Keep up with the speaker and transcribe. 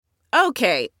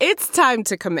Okay, it's time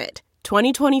to commit.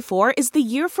 2024 is the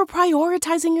year for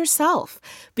prioritizing yourself.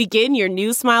 Begin your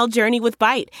new smile journey with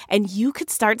Byte, and you could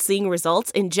start seeing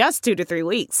results in just 2 to 3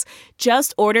 weeks.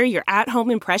 Just order your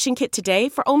at-home impression kit today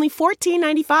for only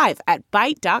 $14.95 at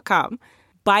Byte.com.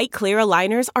 Byte Clear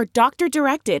aligners are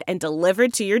doctor-directed and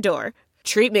delivered to your door.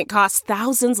 Treatment costs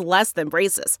thousands less than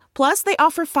braces. Plus, they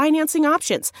offer financing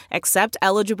options, accept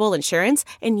eligible insurance,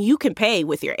 and you can pay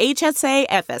with your HSA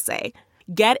FSA.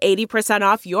 Get 80%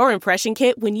 off your impression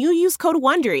kit when you use code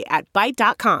WONDERY at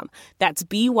Byte.com. That's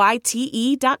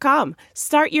BYTE.com.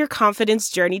 Start your confidence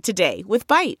journey today with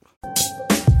Byte.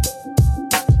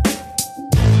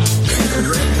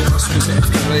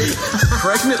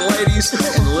 Pregnant ladies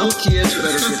and little kids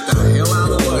better get the hell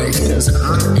out of the way because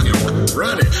I am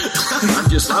running.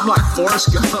 I'm like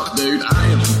Forrest Gump, dude. I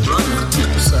am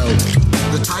running. So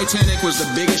the Titanic was the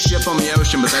biggest ship on the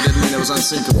ocean, but that didn't mean it was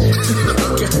unsinkable.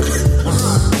 Okay.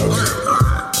 All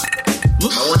right.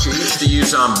 I want you each to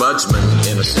use ombudsman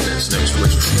in a sentence next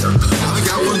week. I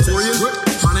got one for you.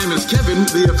 My name is Kevin,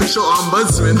 the official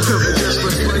ombudsman of the Just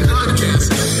Press Play podcast.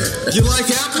 You like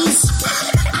apples?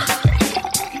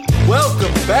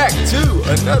 Welcome back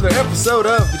to another episode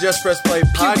of the Just Press Play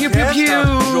podcast. Pew, pew, pew, pew.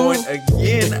 I'm joined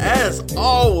again, as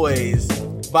always,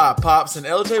 by Pops and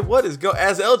LJ.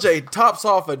 As LJ tops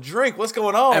off a drink, what's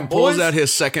going on, And boys? pulls out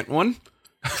his second one.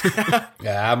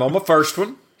 Yeah, I'm on my first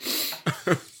one.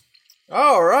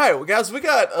 All right, well, guys, we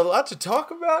got a lot to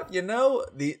talk about. You know,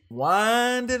 the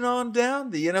winding on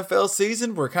down the NFL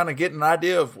season. We're kind of getting an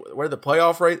idea of where the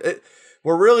playoff rate.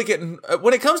 We're really getting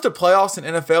when it comes to playoffs in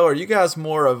NFL. Are you guys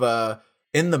more of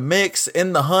in the mix,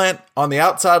 in the hunt, on the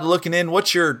outside looking in?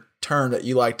 What's your term that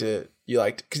you like to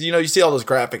because you see all those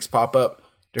graphics pop up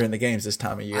during the games this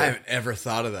time of year. I haven't ever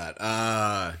thought of that.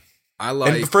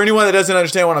 And for anyone that doesn't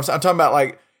understand what I'm talking about,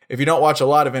 like if you don't watch a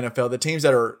lot of NFL, the teams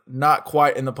that are not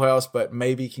quite in the playoffs but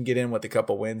maybe can get in with a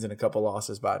couple wins and a couple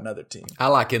losses by another team. I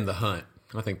like in the hunt.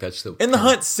 I think that's the In the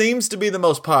hunt seems to be the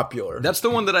most popular. That's the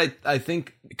one that I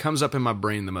think comes up in my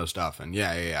brain the most often.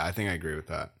 Yeah. I think I agree with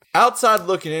that. Outside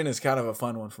looking in is kind of a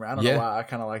fun one for me. I don't know Yeah. why. I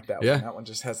kind of like that Yeah. one. That one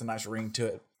just has a nice ring to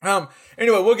it.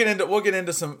 Anyway, we'll get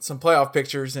into some playoff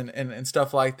pictures and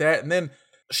stuff like that. And then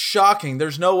shocking,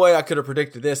 there's no way I could have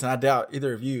predicted this, and I doubt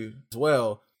either of you as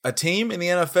well. A team in the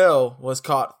NFL was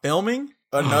caught filming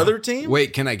another team.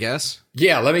 Wait, can I guess?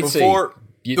 Yeah, let me before.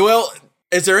 Well,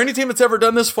 is there any team that's ever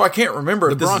done this before? I can't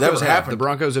remember if this has ever happened. The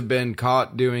Broncos have been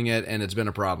caught doing it, and it's been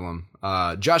a problem.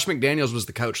 Josh McDaniels was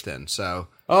the coach then, so.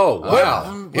 Oh,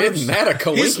 wow. Isn't that a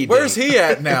coinky? Where's he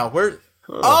at now?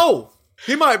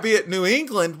 He might be at New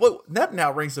England. What? That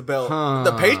now rings a bell.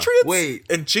 The Patriots? Wait.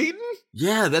 And cheating?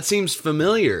 Yeah, that seems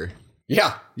familiar.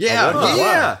 Yeah.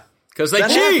 Yeah. Because they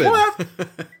That cheat. happened.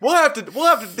 We'll have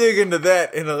to dig into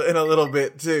that in a little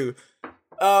bit too.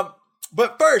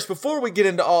 But first, before we get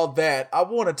into all that, I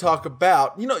want to talk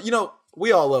about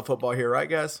we all love football here, right,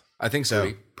 guys? I think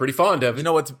so. Pretty fond of it.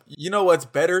 You know what's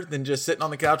better than just sitting on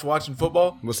the couch watching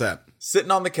football? What's that? Sitting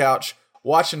on the couch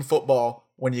watching football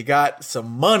when you got some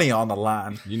money on the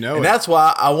line. And that's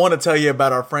why I want to tell you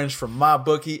about our friends from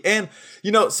MyBookie. And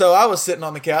so I was sitting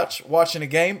on the couch watching a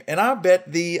game, and I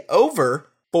bet the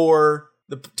over for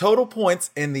the total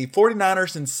points in the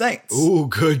 49ers and Saints. Ooh,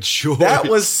 good choice. That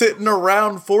was sitting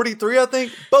around 43, I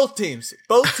think. Both teams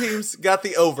got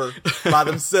the over by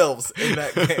themselves in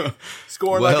that game.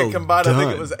 Scoring like a combined, I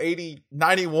think it was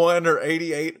 91 or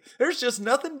 88. There's just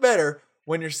nothing better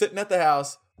when you're sitting at the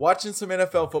house watching some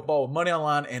NFL football with money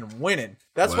online and winning.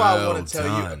 That's why I want to tell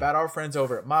you about our friends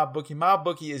over at MyBookie.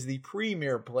 MyBookie is the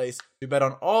premier place to bet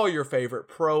on all your favorite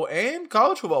pro and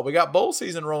college football. We got bowl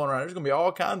season rolling around. There's going to be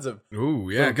all kinds of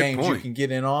games you can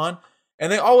get in on.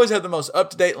 And they always have the most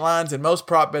up-to-date lines and most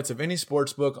prop bets of any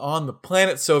sports book on the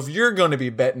planet. So if you're going to be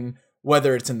betting,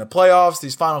 whether it's in the playoffs,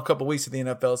 these final couple weeks of the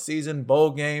NFL season, bowl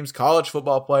games, college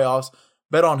football playoffs,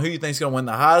 bet on who you think is going to win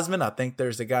the Heisman. I think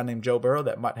there's a guy named Joe Burrow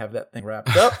that might have that thing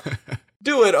wrapped up.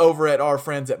 Do it over at our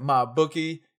friends at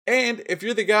MyBookie. And if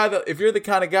you're the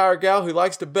kind of guy or gal who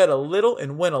likes to bet a little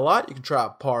and win a lot, you can try a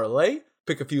parlay.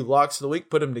 Pick a few locks of the week,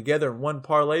 put them together in one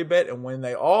parlay bet, and when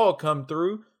they all come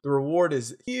through, the reward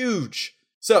is huge.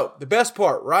 So the best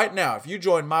part right now, if you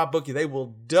join MyBookie, they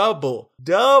will double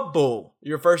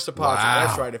your first deposit. Wow.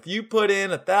 That's right. If you put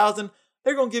in $1,000,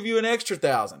 they're going to give you an extra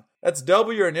 $1,000. That's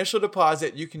double your initial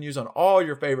deposit. You can use on all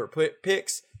your favorite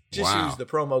picks. Just use the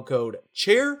promo code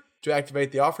CHAIR to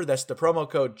activate the offer. That's the promo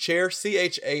code CHAIR,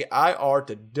 CHAIR,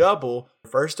 to double your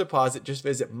first deposit. Just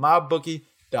visit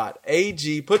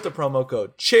mybookie.ag. Put the promo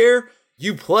code CHAIR.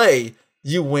 You play,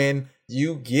 you win,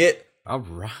 you get all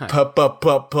right.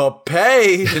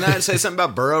 pay. Can I say something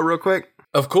about Burrow real quick?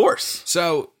 Of course.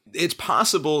 So it's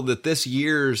possible that this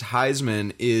year's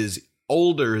Heisman is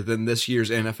older than this year's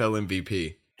NFL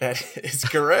MVP. That is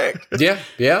correct. Yeah.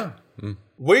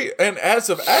 And as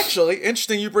of actually,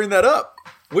 interesting you bring that up.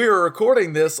 We are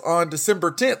recording this on December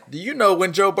 10th. Do you know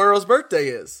when Joe Burrow's birthday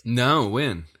is? No,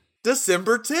 when?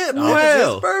 December 10th. Well.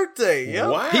 It's his birthday. Yep.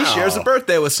 Wow. He shares a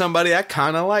birthday with somebody I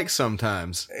kind of like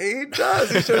sometimes. He does.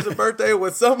 He shares a birthday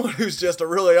with someone who's just a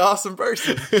really awesome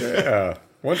person. Yeah.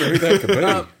 Wonder who that could be.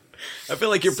 I feel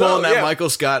like you're pulling that Michael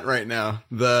Scott right now.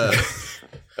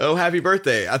 Oh, happy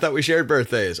birthday. I thought we shared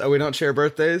birthdays. Oh, we don't share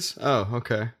birthdays? Oh,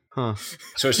 okay. Huh.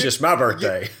 So it's just my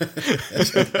birthday.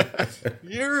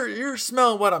 You're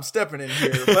smelling what I'm stepping in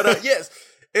here. But yes,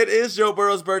 it is Joe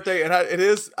Burrow's birthday, and I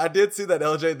did see that,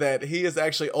 LJ, that he is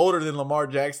actually older than Lamar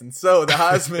Jackson. So the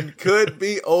Heisman could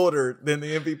be older than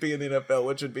the MVP in the NFL,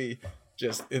 which would be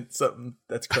just something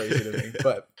that's crazy to me.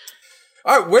 But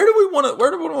all right, where do we want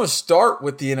to start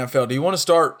with the NFL? Do you want to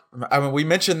start? I mean, we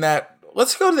mentioned that.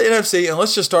 Let's go to the NFC and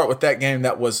let's just start with that game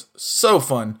that was so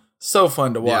fun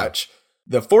to watch. Yeah.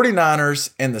 The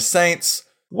 49ers and the Saints.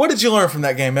 What did you learn from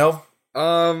that game, Elv?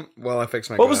 Well, I fixed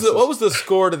my glasses. What was the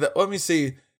score to that? Let me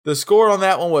see. The score on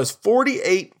that one was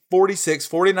 48-46.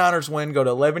 49ers win, go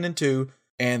to 11-2,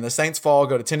 and the Saints fall,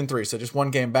 go to 10-3. So just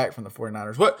one game back from the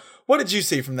 49ers. What did you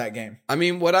see from that game? I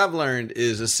mean, what I've learned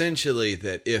is essentially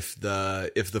that if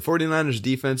the 49ers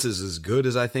defense is as good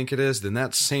as I think it is, then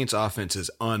that Saints offense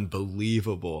is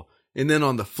unbelievable. And then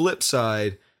on the flip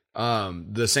side,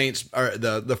 the Saints or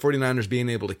the 49ers being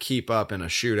able to keep up in a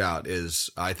shootout is,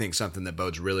 I think, something that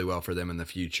bodes really well for them in the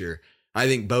future. I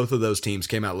think both of those teams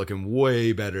came out looking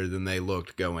way better than they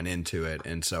looked going into it.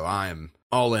 And so I'm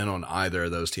all in on either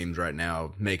of those teams right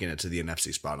now, making it to the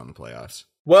NFC spot on the playoffs.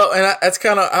 Well, and that's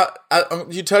kind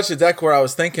of, you touched exactly where I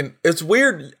was thinking. It's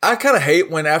weird. I kind of hate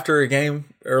when after a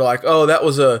game they're like, oh, that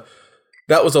was a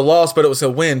loss, but it was a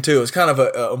win too. It's kind of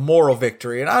a moral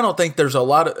victory. And I don't think there's a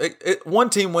lot of one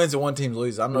team wins and one team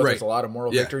loses. I don't know if there's a lot of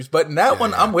moral victories, but in that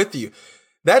one, I'm with you.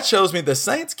 That shows me the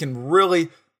Saints can really,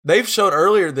 they've showed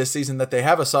earlier this season that they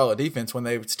have a solid defense when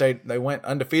they went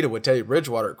undefeated with Teddy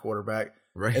Bridgewater at quarterback.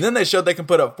 Right. And then they showed they can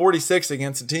put up 46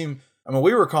 against a team. I mean,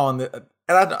 we were calling that,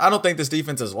 and I don't think this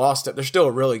defense has lost it. They're still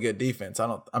a really good defense.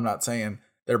 I'm not saying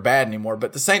they're bad anymore,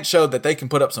 but the Saints showed that they can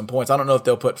put up some points. I don't know if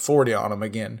they'll put 40 on them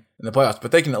again in the playoffs,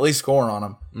 but they can at least score on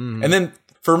them. Mm-hmm. And then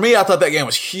for me, I thought that game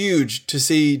was huge to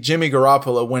see Jimmy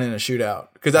Garoppolo win in a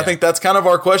shootout, because I think that's kind of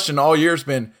our question all year has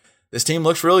been, this team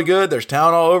looks really good. There's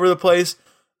talent all over the place,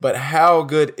 but how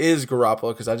good is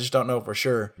Garoppolo? Because I just don't know for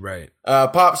sure. Right.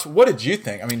 Pops, what did you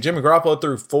think? I mean, Jimmy Garoppolo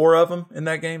threw 4 of them in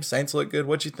that game. Saints look good.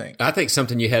 What'd you think? I think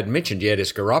something you hadn't mentioned yet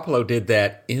is Garoppolo did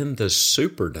that in the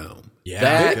Superdome.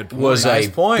 Yeah, that was a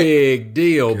big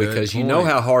deal because you know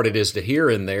how hard it is to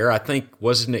hear in there. I think,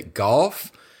 wasn't it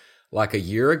Goff like a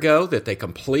year ago that they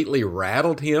completely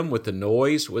rattled him with the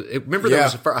noise? Remember, there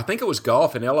was I think it was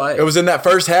Goff in L.A. It was in that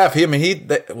first half. He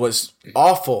was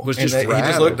awful. Was just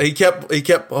rattled. He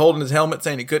kept holding his helmet,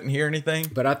 saying he couldn't hear anything.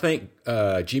 But I think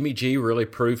Jimmy G really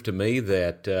proved to me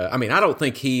that. I mean, I don't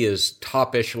think he is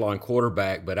top echelon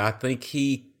quarterback, but I think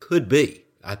he could be.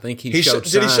 I think he showed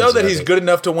signs. Did he show that he's good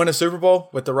enough to win a Super Bowl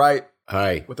with the right?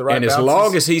 With the right and bounces? As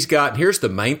long as he's got, here's the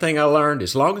main thing I learned,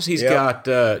 as long as he's got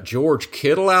George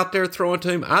Kittle out there throwing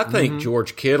to him, I think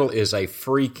George Kittle is a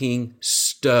freaking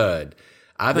stud.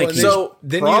 I think he's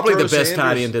probably the best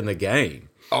tight end in the game.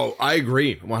 Oh, I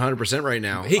agree 100% right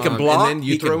now. He can block, and then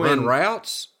he can run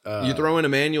routes. You throw in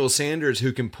Emmanuel Sanders,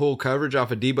 who can pull coverage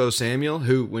off of Deebo Samuel,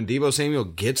 who, when Deebo Samuel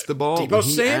gets the ball, when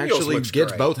he actually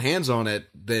gets both hands on it,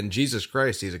 then Jesus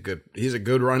Christ, he's a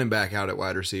good running back out at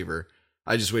wide receiver.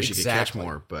 I just wish he could catch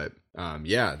more, but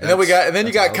yeah. And then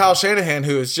you got Kyle Shanahan,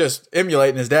 who is just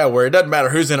emulating his dad, where it doesn't matter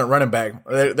who's in at running back,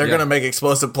 they're going to make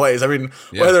explosive plays. I mean,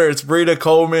 whether it's Breida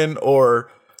Coleman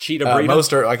or Cheetah Breida,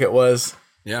 Mostert, like it was.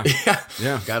 Yeah.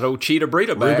 Got old Cheetah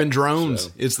Breida back. Reuben Drones.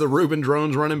 So. It's the Reuben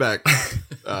Drones running back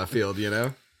field, you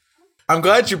know? I'm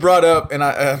glad you brought up, and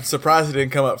I'm surprised it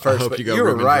didn't come up first. I hope but you go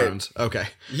were Reuben right. Drones. Okay.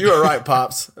 You were right,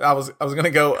 Pops. I was going to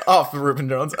go off of Reuben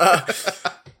Drones.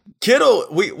 Kittle,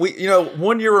 we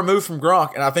 1 year removed from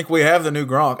Gronk, and I think we have the new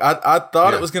Gronk. I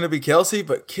thought it was going to be Kelsey,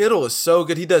 but Kittle is so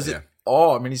good. He does it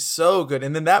all. I mean, he's so good.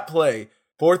 And then that play,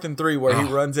 4th and 3, where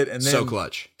he runs it and then so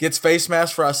clutch. Gets face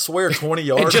masked for, I swear, 20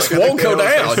 yards. And just won't go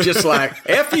down. Just like,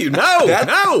 F you,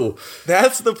 no.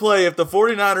 That's the play. If the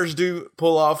 49ers do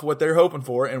pull off what they're hoping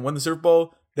for and win the Super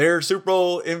Bowl, their Super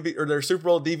Bowl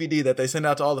DVD that they send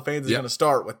out to all the fans is going to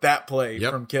start with that play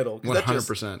from Kittle.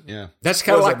 100%. Yeah, that's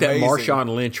kind of like amazing. That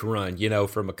Marshawn Lynch run,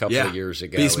 from a couple of years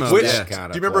ago. Beast mode. Do you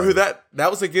remember who that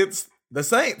was against? The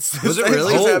Saints. Was the it Saints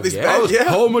really? just have these bad,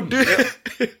 Home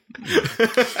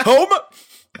Home.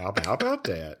 How about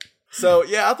that? So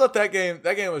yeah, I thought that game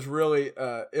was really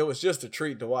it was just a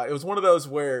treat to watch. It was one of those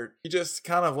where you just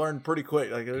kind of learned pretty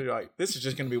quick. Like this is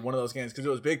just going to be one of those games because it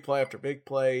was big play after big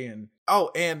play, and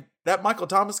that Michael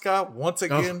Thomas guy once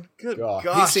again. Good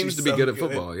gosh, he seems to be good at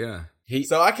football. Yeah.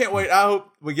 So I can't wait. I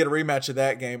hope we get a rematch of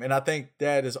that game, and I think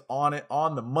that is on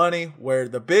the money. Where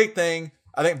the big thing,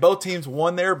 I think both teams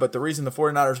won there, but the reason the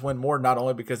 49ers win more not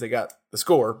only because they got the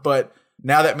score, but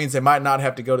now that means they might not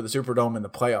have to go to the Superdome in the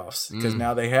playoffs because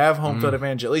now they have home field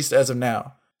advantage, at least as of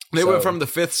now. They went from the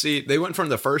 5th seed. They went from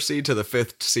the 1st seed to the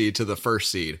 5th seed to the 1st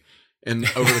seed, and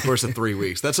over the course of 3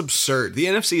 weeks. That's absurd. The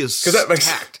NFC is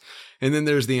stacked, and then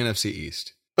there's the NFC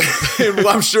East.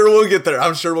 I'm sure we'll get there.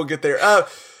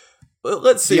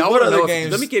 Let's see. What other games?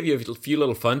 Let me give you a few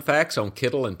little fun facts on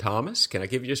Kittle and Thomas. Can I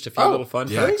give you just a few little fun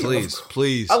facts?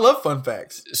 Please. I love fun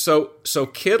facts. So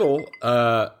Kittle,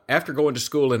 after going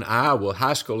to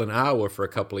high school in Iowa for a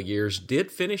couple of years,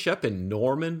 did finish up in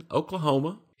Norman,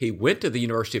 Oklahoma. He went to the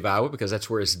University of Iowa because that's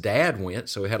where his dad went,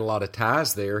 so he had a lot of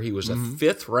ties there. He was a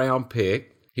 5th-round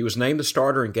pick. He was named the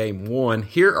starter in Game 1.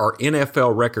 Here are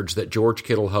NFL records that George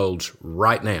Kittle holds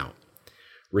right now.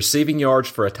 Receiving yards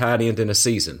for a tight end in a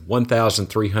season,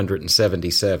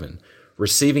 1,377.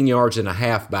 Receiving yards in a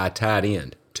half by a tight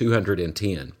end,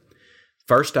 210.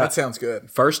 That sounds good.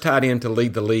 First tight end to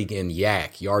lead the league in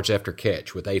YAC, yards after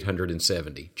catch, with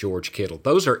 870. George Kittle.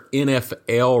 Those are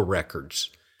NFL records.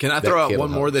 Can I throw out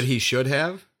one more that he should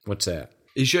have? What's that?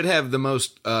 He should have the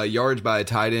most yards by a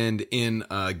tight end in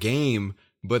a game.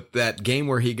 But that game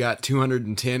where he got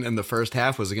 210 in the first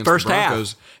half was against the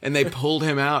Broncos, and they pulled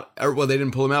him out. Well, they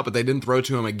didn't pull him out, but they didn't throw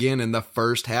to him again in the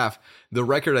first half. The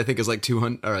record, I think, is like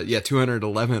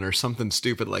 211 or something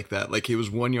stupid like that. Like he was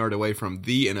 1 yard away from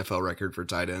the NFL record for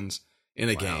tight ends in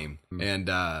a game. And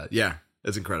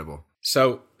it's incredible.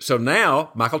 So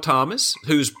now Michael Thomas,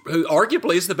 who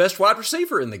arguably is the best wide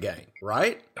receiver in the game,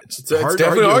 right? It's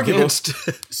definitely arguable.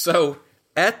 So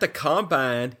at the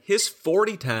combine, his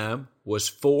 40 time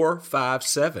was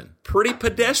 4.57. Pretty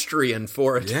pedestrian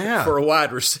for a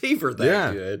wide receiver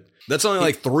that good. That's only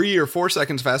like 3 or 4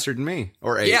 seconds faster than me,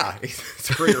 or 8. Yeah,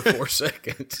 3 or 4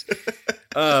 seconds.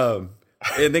 And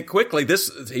then quickly,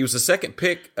 he was a second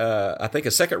pick, I think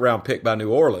a second-round pick by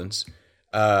New Orleans.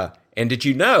 And did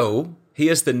you know he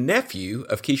is the nephew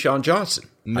of Keyshawn Johnson?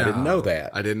 No, I didn't know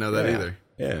that. I didn't know that either.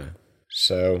 Yeah.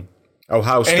 So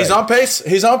Ohio State. And he's on pace.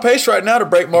 He's on pace right now to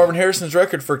break Marvin Harrison's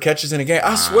record for catches in a game.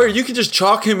 I swear, you can just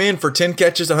chalk him in for 10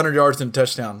 catches, 100 yards, and a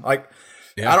touchdown. Like,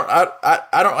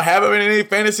 I don't have him in any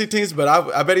fantasy teams, but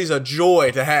I bet he's a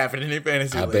joy to have in any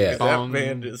fantasy league. Bet. That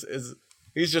man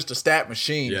he's just a stat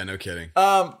machine. Yeah, no kidding.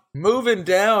 Moving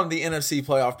down the NFC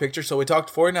playoff picture. So we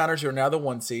talked 49ers, who are now the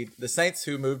 1 seed. The Saints,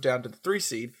 who moved down to the 3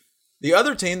 seed. The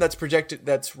other team that's projected,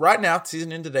 that's right now,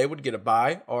 season in today, would get a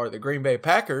bye, are the Green Bay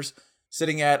Packers,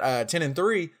 sitting at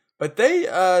 10-3. But they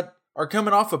are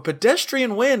coming off a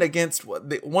pedestrian win against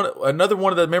another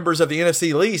one of the members of the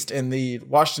NFC least in the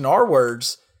Washington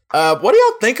R-Words. What do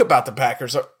y'all think about the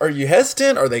Packers? Are you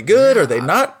hesitant? Are they good? Are they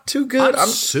not too good? I'm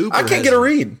super I can't hesitant. get a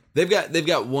read. They've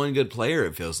got one good player,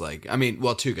 it feels like. I mean,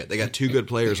 well, 2 good. They got 2 good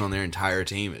players on their entire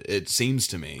team, it seems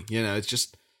to me. You know, it's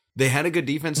just they had a good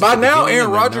defense. By now,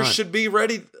 Aaron Rodgers should be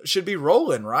ready, should be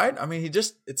rolling, right? I mean,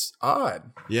 it's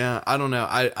odd. Yeah, I don't know.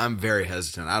 I'm very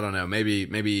hesitant. I don't know.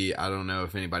 Maybe I don't know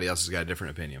if anybody else has got a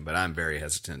different opinion, but I'm very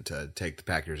hesitant to take the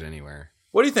Packers anywhere.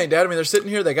 What do you think, Dad? I mean, they're sitting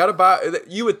here. They got to buy.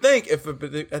 You would think if at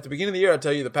the beginning of the year, I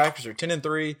tell you the Packers are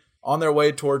 10-3 on their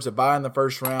way towards a bye in the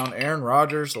first round. Aaron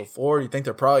Rodgers, LaFleur, you think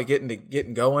they're probably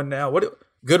getting going now?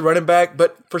 Good running back,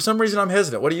 but for some reason I'm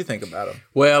hesitant. What do you think about him?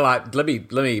 Well, let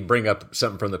me bring up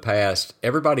something from the past.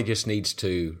 Everybody just needs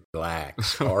to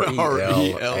relax.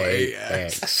 RELAX.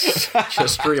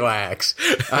 Just relax.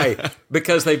 Hey,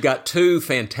 because they've got 2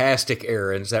 fantastic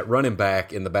errands. That running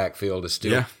back in the backfield is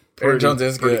still Aaron Jones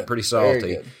is pretty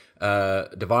salty.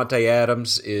 Devontae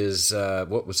Adams is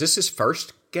what was this his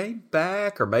first game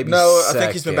back or maybe no? I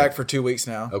think he's been back for 2 weeks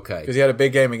now. Okay, because he had a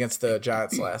big game against the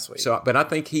Giants last week. So, but I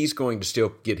think he's going to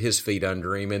still get his feet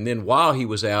under him. And then while he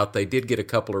was out, they did get a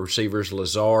couple of receivers.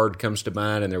 Lazard comes to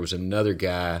mind, and there was another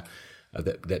guy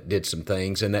that did some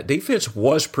things. And that defense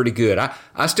was pretty good.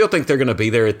 I still think they're going to be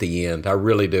there at the end. I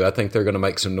really do. I think they're going to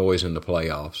make some noise in the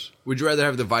playoffs. Would you rather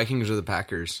have the Vikings or the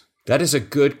Packers? That is a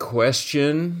good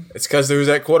question. It's because who's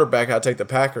at quarterback? I'll take the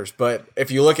Packers. But if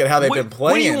you look at how they've been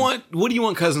playing, what do you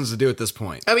want Cousins to do at this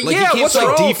point? I mean, like, you can't what's play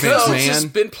wrong? defense, Cousins man. has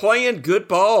been playing good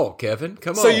ball, Kevin.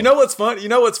 Come on. So you know what's fun? You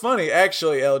know what's funny,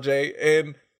 actually, LJ,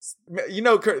 and you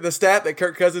know the stat that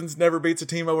Kirk Cousins never beats a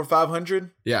team over 500.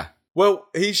 Yeah. Well,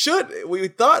 he should. We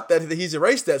thought that he's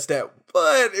erased that stat.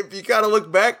 But if you kind of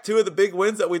look back, 2 of the big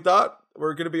wins that we thought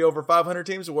were going to be over 500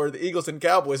 teams were the Eagles and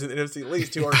Cowboys in the NFC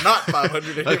East, who are not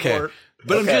 500 anymore. Okay.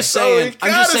 But I'm just saying,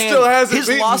 his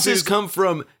losses come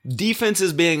from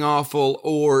defenses being awful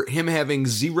or him having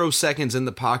 0 seconds in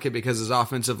the pocket because his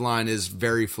offensive line is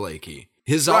very flaky.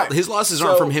 His losses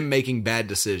aren't from him making bad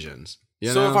decisions.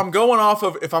 You know? If I'm going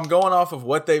off of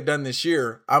what they've done this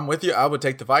year, I'm with you. I would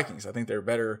take the Vikings. I think they're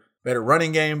better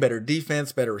running game, better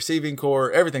defense, better receiving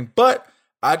core, everything. But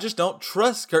I just don't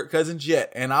trust Kirk Cousins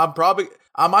yet. And I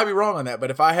might be wrong on that, but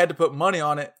if I had to put money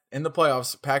on it in the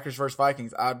playoffs, Packers versus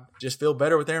Vikings, I'd just feel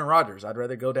better with Aaron Rodgers. I'd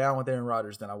rather go down with Aaron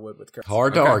Rodgers than I would with Kirk.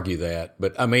 Hard to argue that,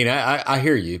 but I mean, I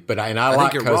hear you, but I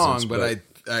like think you're Cousins, wrong, but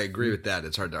I agree with that.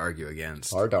 It's hard to argue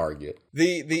against. Hard to argue it.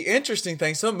 The interesting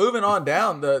thing, so moving on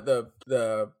down the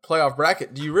playoff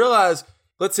bracket, do you realize,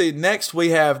 let's see, next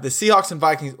we have the Seahawks and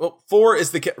Vikings. Well, 4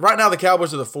 is right now the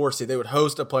Cowboys are the 4 seed. They would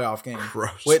host a playoff game,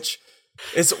 which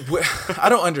is, I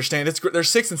don't understand. They're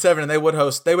 6 and 7, and they would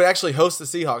actually host the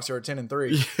Seahawks, who are 10 and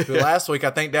 3. Who last week I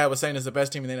think Dad was saying is the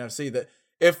best team in the NFC. That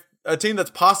if a team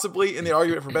that's possibly in the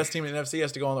argument for best team in the NFC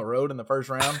has to go on the road in the first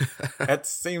round, that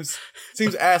seems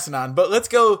asinine. But let's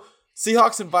go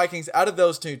Seahawks and Vikings. Out of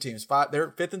those 2 teams, they're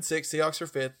 5th and 6th. Seahawks are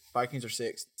 5th. Vikings are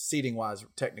 6th, seeding wise,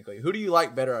 technically. Who do you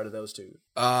like better out of those 2?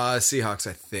 Seahawks,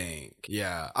 I think.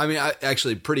 Yeah. I mean, I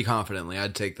actually pretty confidently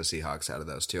I'd take the Seahawks out of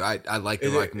those 2. I like the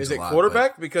Vikings a lot. Is it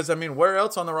quarterback? Because, I mean, where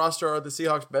else on the roster are the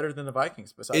Seahawks better than the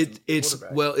Vikings besides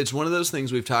quarterback? Well, it's one of those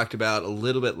things we've talked about a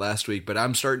little bit last week, but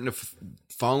I'm starting to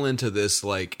fall into this,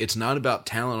 like, it's not about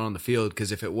talent on the field,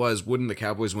 because if it was, wouldn't the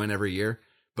Cowboys win every year?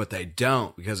 But they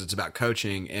don't, because it's about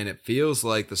coaching, and it feels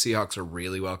like the Seahawks are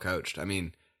really well coached. I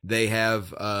mean, they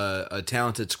have a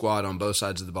talented squad on both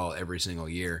sides of the ball every single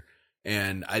year,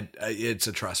 and it's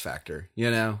a trust factor.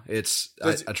 You know, I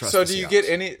trust. So, do you get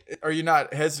any? Are you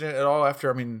not hesitant at all after?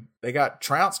 I mean, they got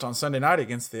trounced on Sunday night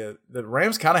against the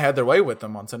Rams. Kind of had their way with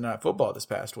them on Sunday Night Football this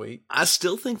past week. I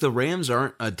still think the Rams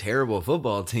aren't a terrible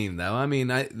football team, though. I mean,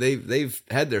 they've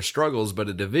had their struggles, but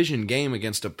a division game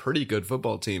against a pretty good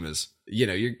football team is,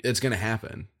 it's going to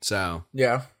happen. So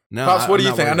yeah. No, Pops, what do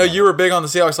you think? I know you were big on the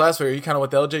Seahawks last week. Are you kind of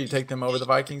with LJ? You take them over the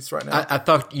Vikings right now? I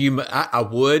thought I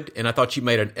would, and I thought you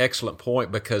made an excellent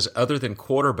point, because other than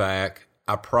quarterback,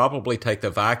 I probably take the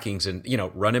Vikings, and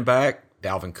running back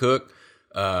Dalvin Cook,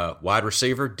 wide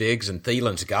receiver Diggs and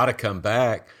Thielen's got to come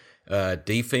back.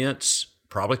 Defense,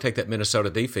 probably take that Minnesota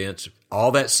defense.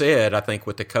 All that said, I think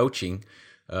with the coaching,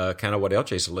 kind of what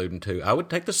LJ's alluding to, I would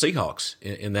take the Seahawks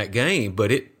in that game,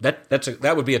 but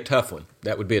that would be a tough one.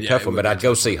 That would be a tough one, but I'd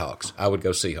go Seahawks. I would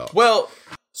go Seahawks. Well,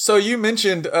 so you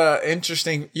mentioned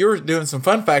interesting. You were doing some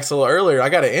fun facts a little earlier. I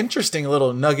got an interesting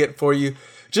little nugget for you.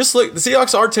 Just look, the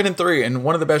Seahawks are 10 and 3 and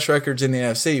one of the best records in the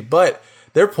NFC, but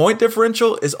their point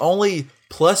differential is only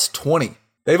plus 20.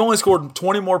 They've only scored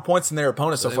 20 more points than their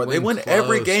opponents so far. They win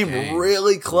every game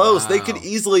really close. Wow. They could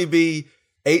easily be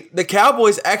 8. The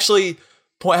Cowboys actually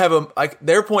have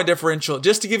their point differential.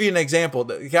 Just to give you an example,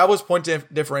 the Cowboys point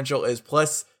differential is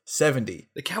plus 70.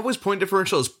 The Cowboys point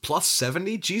differential is plus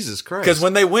 70? Jesus Christ. Because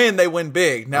when they win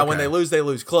big. Now, when they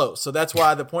lose close. So that's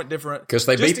why the point differential. Because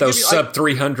they beat those sub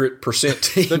 300%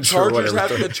 teams. The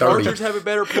Chargers have a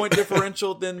better point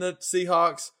differential than the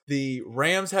Seahawks. The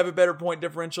Rams have a better point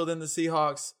differential than the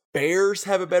Seahawks. Bears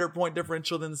have a better point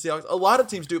differential than the Seahawks. A lot of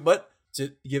teams do, but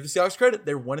to give the Seahawks credit,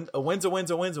 they're winning. A win's a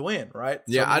win, right?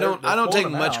 Yeah, so I don't take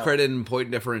much credit in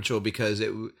point differential, because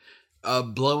a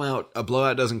blowout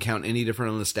doesn't count any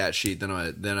different on the stat sheet than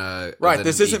a right.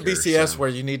 This isn't BCS where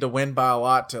you need to win by a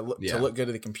lot to look good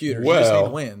at the computer. Well, you just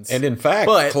need wins. And in fact,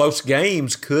 close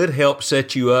games could help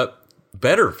set you up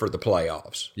better for the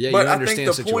playoffs. Yeah, but you understand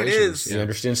I think the point is, you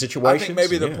understand situations. I think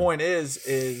maybe the point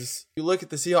is you look at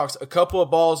the Seahawks, a couple of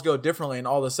balls go differently, and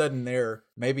all of a sudden they're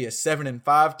maybe a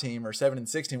 7-5 team or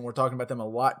 7-6 team. We're talking about them a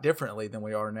lot differently than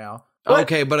we are now.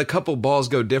 Okay, but a couple balls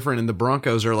go different, and the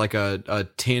Broncos are like a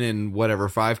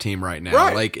 10-5 team right now.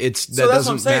 Right. Like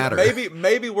doesn't matter.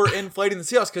 Maybe we're inflating the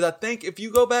Seahawks, because I think if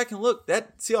you go back and look,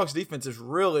 that Seahawks defense is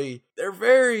they're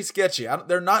very sketchy.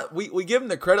 They're not. We give them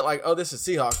the credit like, oh, this is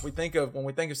Seahawks. When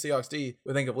we think of Seahawks D,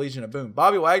 we think of Legion of Boom.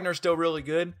 Bobby Wagner's still really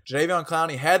good. Jadeveon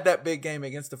Clowney had that big game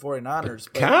against the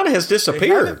 49ers. Kind of has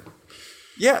disappeared.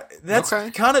 Yeah, that's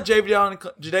kind of Jadeveon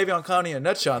Clowney in a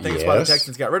nutshell. I think that's why the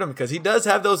Texans got rid of him, because he does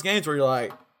have those games where you're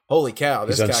like, holy cow,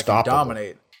 this guy can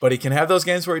dominate. But he can have those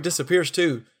games where he disappears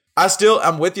too.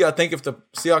 I'm with you. I think if the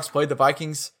Seahawks played the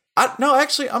Vikings, I'm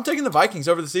taking the Vikings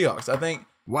over the Seahawks. I think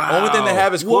the only thing they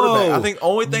have is quarterback. Whoa. I think the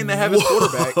only thing they have is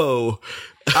quarterback. Whoa.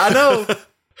 I know.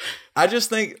 I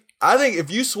think if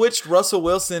you switched Russell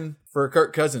Wilson for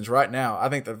Kirk Cousins right now, I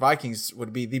think the Vikings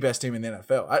would be the best team in the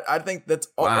NFL. I think that's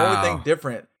the only thing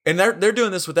different. And they're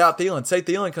doing this without Thielen. Say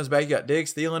Thielen comes back, you got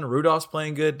Diggs, Thielen, Rudolph's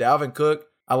playing good, Dalvin Cook.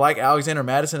 I like Alexander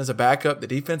Madison as a backup. The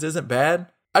defense isn't bad.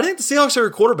 I think the Seahawks are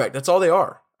a quarterback. That's all they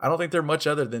are. I don't think they're much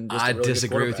other than just a really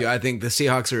disagree with you. I think the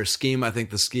Seahawks are a scheme. I think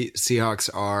the Seahawks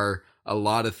are a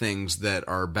lot of things that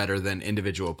are better than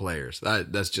individual players.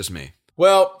 That's just me.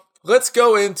 Well, let's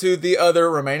go into the other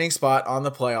remaining spot on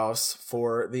the playoffs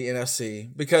for the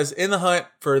NFC, because in the hunt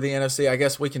for the NFC, I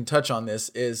guess we can touch on this,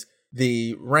 is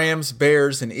the Rams,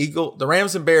 Bears, and Eagles. The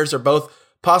Rams and Bears are both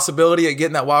possibility at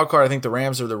getting that wild card. I think the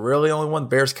Rams are the really only one.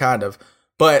 Bears kind of.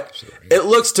 But it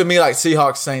looks to me like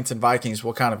Seahawks, Saints, and Vikings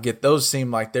will kind of get those.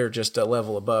 Seem like they're just a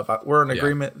level above. We're in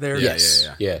agreement there.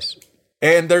 Yes.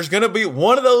 And there's going to be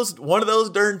one of those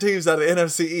darn teams out of the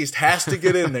NFC East has to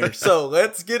get in there. So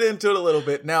let's get into it a little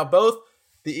bit. Now, both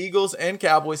the Eagles and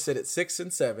Cowboys sit at 6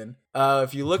 and 7.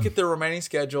 If you look at the remaining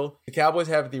schedule, the Cowboys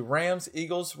have the Rams,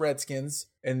 Eagles, Redskins,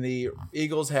 and the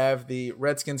Eagles have the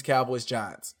Redskins, Cowboys,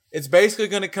 Giants. It's basically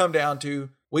going to come down to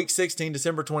Week 16,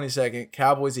 December 22nd,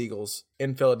 Cowboys, Eagles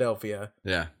in Philadelphia.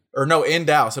 Yeah. Or no, in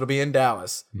Dallas. It'll be in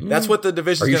Dallas. That's what the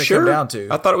division is going to come down to.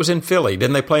 I thought it was in Philly.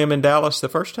 Didn't they play them in Dallas the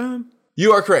first time?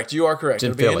 You are correct.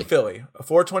 It'll be Philly. in Philly. A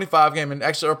 4:25 game. And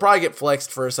actually, it'll probably get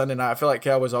flexed for a Sunday night. I feel like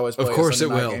Cowboys always play a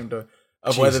Sunday night game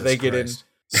of whether they get in.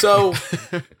 So,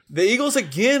 the Eagles,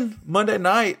 again, Monday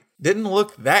night, didn't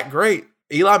look that great.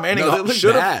 Eli Manning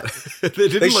should have.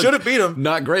 They should have beat him.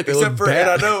 Not great. They except for,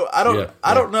 bad. And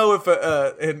I don't know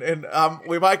if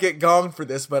we might get gonged for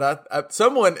this, but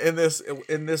someone in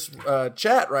this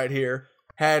chat right here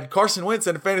had Carson Wentz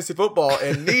in fantasy football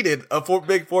and needed a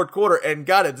big fourth quarter and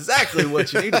got exactly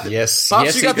what you needed. Yes,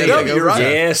 Pops, you got the W, right?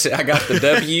 Yes, I got the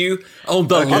W on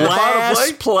the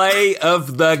last play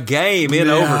of the game in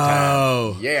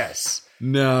overtime. Yes.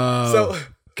 No. So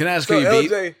can I ask who you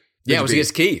beat? LJ, yeah, it was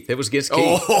against Keith. It was against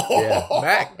Keith.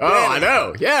 Mac. I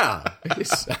know. Yeah. I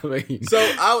mean, so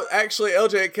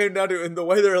LJ, it came down to, in the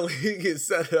way their league is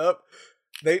set up,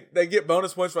 they get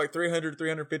bonus points for like 300,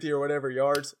 350 or whatever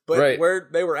yards. But where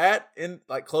they were at, in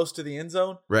like close to the end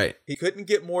zone, right, he couldn't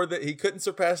get he couldn't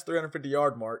surpass 350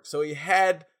 yard mark. So he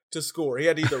had to score. He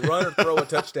had to either run or throw a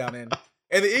touchdown in.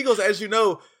 And the Eagles, as you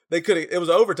know, it was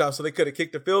overtime, so they could have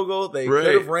kicked a field goal. They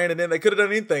could have ran it in. They could have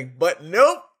done anything. But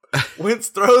nope. Wentz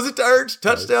throws a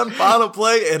touchdown, final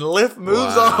play, and Lift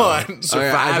moves on.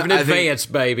 Survive in advance,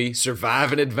 baby.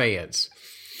 Survive in advance.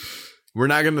 We're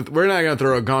not gonna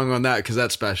throw a gong on that because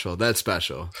that's special. That's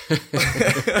special.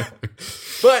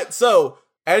 But so,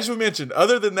 as we mentioned,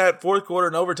 other than that fourth quarter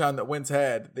and overtime that Wentz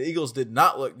had, the Eagles did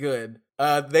not look good.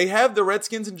 They have the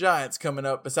Redskins and Giants coming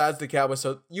up besides the Cowboys,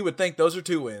 so you would think those are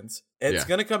 2 wins. It's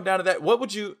going to come down to that. What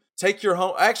would you take your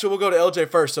home? Actually, we'll go to LJ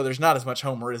first, so there's not as much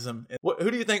homerism. Who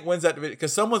do you think wins that division?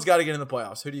 Because someone's got to get in the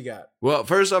playoffs. Who do you got? Well,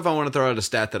 first off, I want to throw out a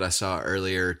stat that I saw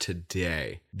earlier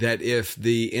today, that if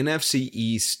the NFC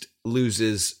East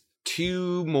loses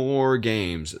 2 more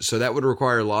games, so that would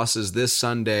require losses this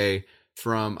Sunday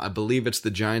from, I believe it's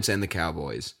the Giants and the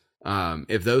Cowboys.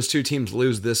 If those 2 teams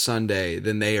lose this Sunday,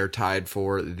 then they are tied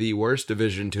for the worst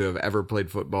division to have ever played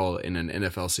football in an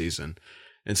NFL season.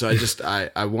 And so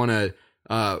I want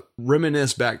to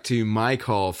reminisce back to my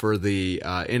call for the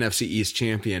NFC East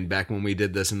champion back when we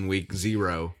did this in week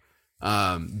 0.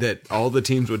 That all the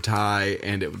teams would tie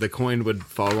and the coin would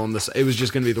fall on this. It was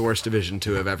just going to be the worst division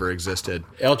to have ever existed.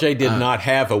 LJ did not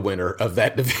have a winner of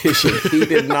that division. He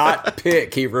did not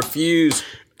pick. He refused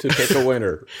to pick a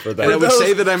winner for that. And I would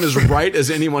say that I'm as right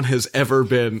as anyone has ever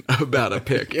been about a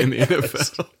pick in the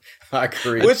NFL. I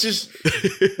agree. Which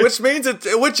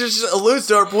alludes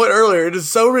to our point earlier. It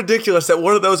is so ridiculous that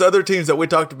one of those other teams that we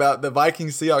talked about, the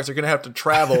Vikings, Seahawks, are going to have to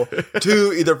travel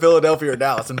to either Philadelphia or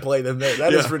Dallas and play them there.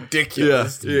 That is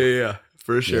ridiculous. Yeah,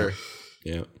 for sure.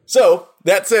 Yeah. So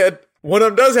that said, one of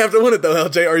them does have to win it, though.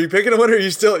 LJ, are you picking a winner? Or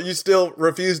you still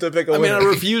refuse to pick a winner? I mean,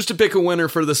 I refuse to pick a winner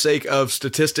for the sake of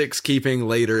statistics keeping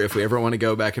later if we ever want to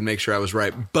go back and make sure I was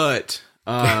right. But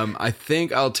I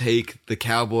think I'll take the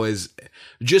Cowboys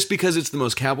just because it's the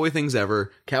most Cowboys thing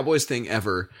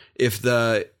ever. If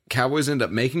the Cowboys end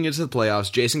up making it to the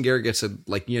playoffs, Jason Garrett gets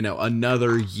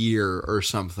another year or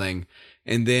something.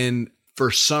 And then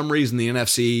for some reason, the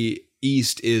NFC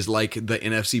East is like the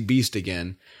NFC Beast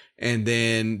again. And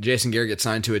then Jason Garrett gets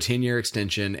signed to a 10-year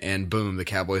extension, and boom, the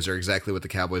Cowboys are exactly what the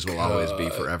Cowboys will always be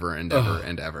forever and ever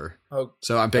and ever.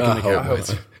 So I'm picking the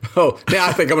Cowboys. Now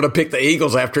I think I'm going to pick the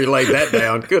Eagles after he laid that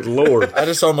down. Good Lord. I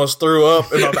just almost threw up.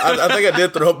 I think I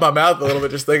did throw up my mouth a little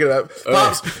bit just thinking about it.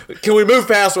 Pops, can we move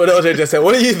past what LJ just said?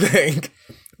 What do you think?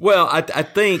 Well, I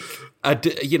think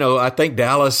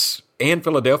Dallas and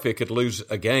Philadelphia could lose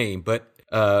a game, but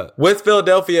with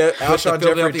Philadelphia, Alshon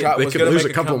Jeffrey was going to make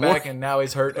a couple comeback, more. and now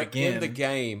he's hurt again. In the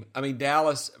game, I mean,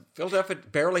 Philadelphia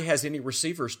barely has any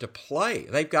receivers to play.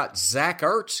 They've got Zach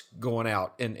Ertz going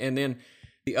out, and then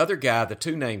the other guy, the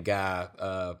two-name guy,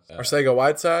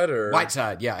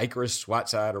 Arcega-Whiteside, Icarus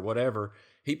Whiteside or whatever.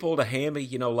 He pulled a hammy,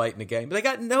 late in the game. But they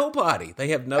got nobody. They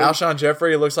have no. Alshon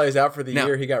Jeffrey, it looks like he's out for the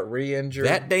year. He got re-injured.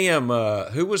 That damn,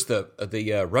 who was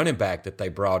the running back that they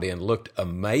brought in? Looked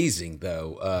amazing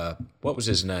though. What was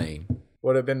his name?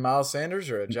 Would it have been Miles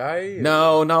Sanders or Ajayi?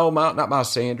 No, not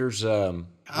Miles Sanders. I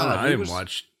didn't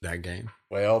watch that game.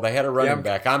 Well, they had a running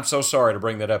back. I'm so sorry to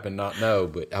bring that up and not know,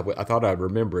 but I thought I'd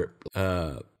remember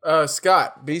it.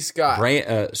 Scott, B. Scott,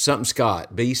 something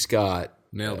Scott, B. Scott,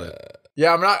 nailed it.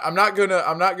 Yeah, I'm not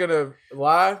gonna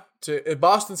lie.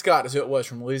 Boston Scott is who it was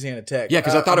from Louisiana Tech. Yeah,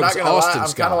 because I thought it was Austin Scott.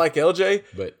 I'm kind of like LJ,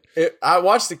 but I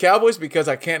watched the Cowboys because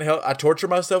I can't help. I torture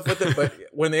myself with it. But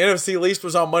when the NFC least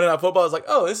was on Monday Night Football, I was like,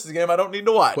 "Oh, this is a game I don't need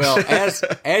to watch." Well,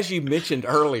 as you mentioned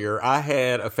earlier, I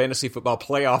had a fantasy football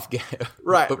playoff game,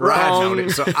 right? On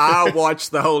it, so I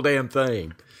watched the whole damn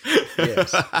thing.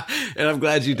 Yes, and I'm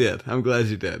glad you did.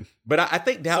 But I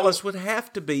think Dallas would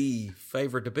have to be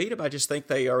favored to beat them. I just think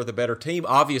they are the better team.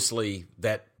 Obviously,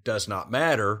 that does not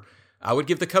matter. I would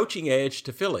give the coaching edge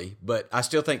to Philly, but I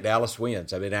still think Dallas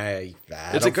wins. I mean,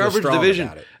 it's a garbage division.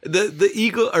 The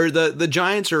Eagle or the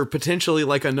Giants are potentially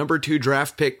like a number 2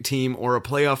 draft pick team or a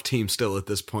playoff team still at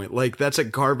this point. Like that's a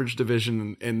garbage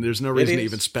division, and there's no reason to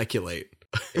even speculate.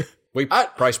 We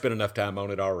probably spent enough time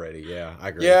on it already. Yeah, I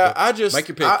agree. Yeah, I just make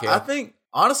your pick. I think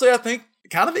honestly,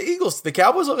 kind of the Eagles. The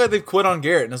Cowboys look like they've quit on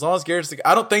Garrett, and as long as Garrett's,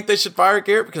 I don't think they should fire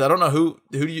Garrett because I don't know who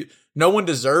do you. No one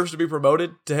deserves to be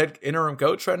promoted to head interim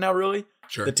coach right now. Really,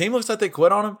 sure. The team looks like they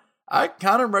quit on him. I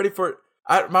kind of am ready for it.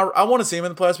 I want to see him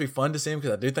in the playoffs. It'd be fun to see him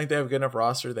because I do think they have a good enough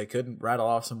roster. They couldn't rattle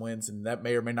off some wins, and that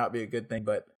may or may not be a good thing.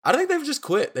 But I think they've just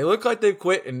quit. They look like they've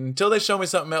quit, and until they show me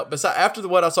something else. Besides, after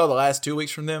what I saw the last 2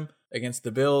 weeks from them against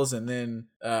the Bills, and then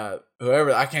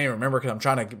whoever, I can't even remember because I'm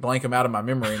trying to blank them out of my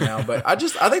memory now. But I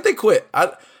think they quit.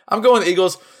 I'm going the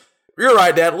Eagles. You're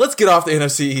right, Dad. Let's get off the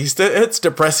NFC East. It's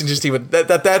depressing just even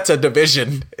that's a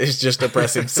division. It's just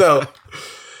depressing. So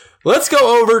let's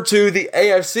go over to the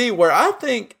AFC, where I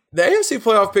think the AFC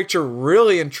playoff picture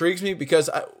really intrigues me because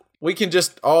we can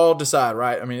just all decide,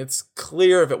 right? I mean, it's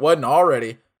clear if it wasn't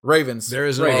already. Ravens. There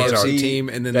is an AFC team,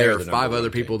 and then there are 5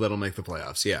 other people that'll make the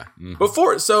playoffs. Yeah.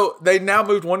 Mm-hmm. So they now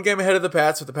moved 1 game ahead of the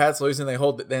Pats. With the Pats losing,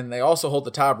 then they also hold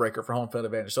the tiebreaker for home field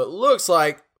advantage. So it looks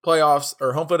like playoffs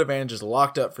or home field advantage is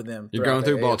locked up for them. You're going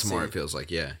through Baltimore, it feels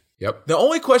like, yeah. Yep. The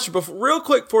only question, real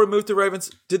quick before we move to Ravens,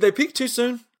 did they peak too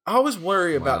soon? I always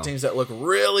worry about teams that look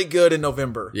really good in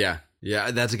November. Yeah,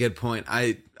 that's a good point.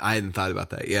 I hadn't thought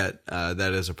about that yet.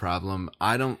 That is a problem.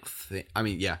 I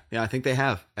think they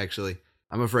have, actually.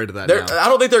 I'm afraid of that now. I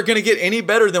don't think they're going to get any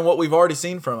better than what we've already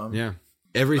seen from them. Yeah.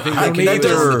 Everything they can do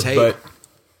is on the tape.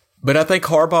 But I think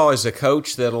Harbaugh is a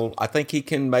coach I think he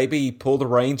can maybe pull the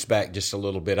reins back just a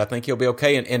little bit. I think he'll be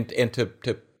okay. And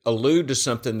to allude to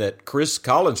something that Chris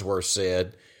Collinsworth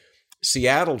said,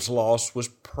 Seattle's loss was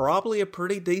probably a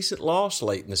pretty decent loss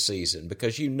late in the season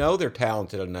because they're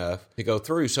talented enough to go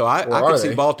through. So I could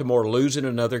see Baltimore losing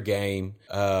another game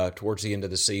towards the end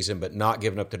of the season, but not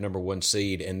giving up the number 1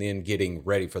 seed and then getting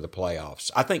ready for the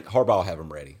playoffs. I think Harbaugh will have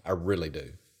them ready. I really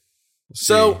do.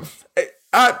 So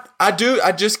I do.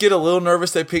 I just get a little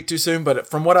nervous they peak too soon, but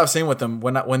from what I've seen with them,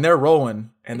 when they're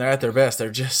rolling and they're at their best,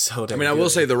 they're just so damn good. I will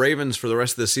say the Ravens for the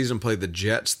rest of the season play the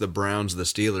Jets, the Browns, the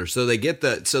Steelers. So they get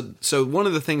so one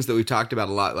of the things that we talked about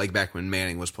a lot, like back when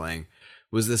Manning was playing,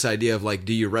 was this idea of like,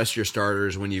 do you rest your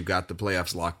starters when you've got the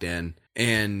playoffs locked in?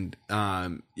 And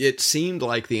it seemed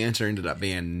like the answer ended up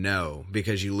being no,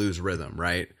 because you lose rhythm,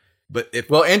 right? But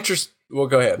go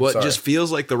ahead. Well, it just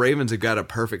feels like the Ravens have got a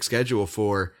perfect schedule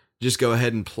for just go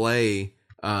ahead and play.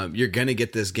 You're going to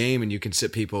get this game and you can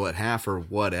sit people at half or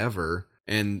whatever.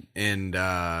 And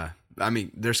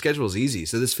their schedule is easy.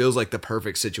 So this feels like the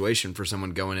perfect situation for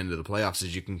someone going into the playoffs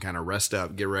is you can kind of rest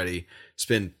up, get ready,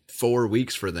 spend 4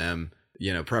 weeks for them,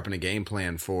 prepping a game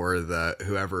plan for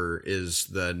whoever is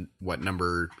the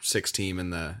number 6 team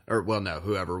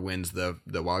whoever wins the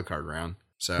wild card round.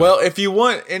 So, well, if you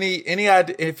want any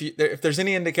idea, if there's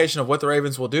any indication of what the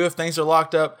Ravens will do if things are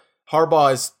locked up,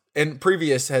 Harbaugh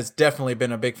has definitely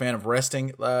been a big fan of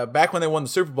resting. Back when they won the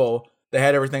Super Bowl, they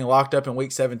had everything locked up in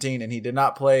Week 17, and he did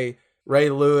not play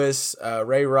Ray Lewis,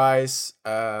 Ray Rice,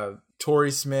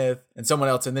 Torrey Smith, and someone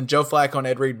else. And then Joe Flacco and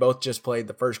Ed Reed both just played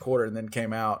the first quarter and then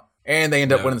came out, and they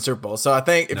ended up winning the Super Bowl. So I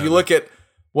think if you look at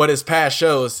what his past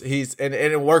shows, and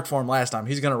it worked for him last time,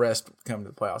 he's going to rest coming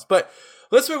to the playoffs. But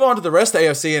let's move on to the rest of the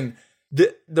AFC. And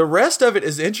The rest of it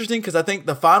is interesting because I think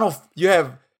you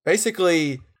have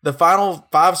basically the final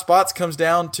 5 spots comes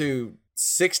down to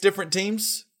 6 different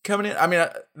teams coming in. I mean,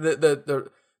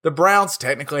 the Browns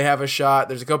technically have a shot.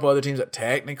 There's a couple other teams that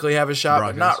technically have a shot,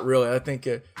 Broncos. But not really. I think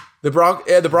the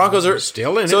Broncos are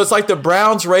still in it. So it's like the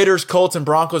Browns, Raiders, Colts, and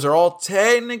Broncos are all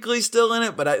technically still in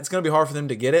it, but it's going to be hard for them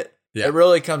to get it. Yeah. It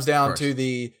really comes down to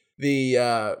the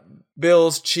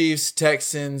Bills, Chiefs,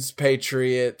 Texans,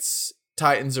 Patriots,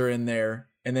 Titans are in there,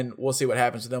 and then we'll see what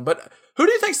happens with them. But who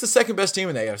do you think's the second best team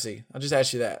in the AFC? I'll just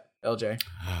ask you that, LJ.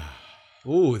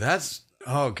 Ooh, that's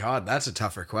a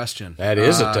tougher question. That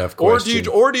is a tough question.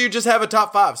 Or do you just have a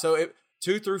top 5? So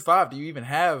 2 through 5, do you even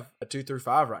have a 2 through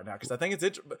 5 right now? Because I think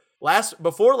it's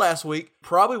before last week,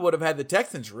 probably would have had the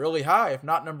Texans really high, if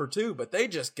not number 2, but they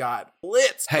just got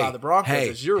blitzed by the Broncos,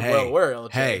 as you're well aware,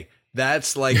 LJ. Hey,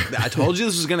 that's like I told you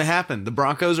this was going to happen. The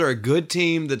Broncos are a good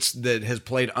team that has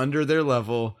played under their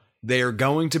level. They are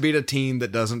going to beat a team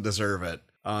that doesn't deserve it.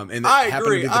 And I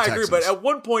agree, but at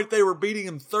one point they were beating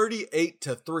them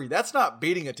 38-3. That's not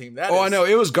beating a team. I know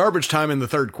it was garbage time in the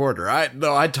third quarter. I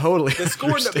totally. The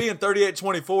score ended up being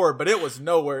 38-24, but it was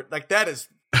nowhere. Like that is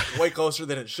way closer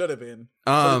than it should have been.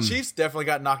 So the Chiefs definitely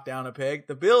got knocked down a peg.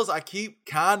 The Bills, I keep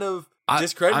kind of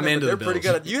discrediting them, but they're pretty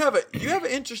good. You have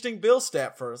an interesting Bills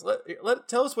stat for us.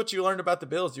 Tell us what you learned about the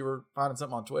Bills. You were finding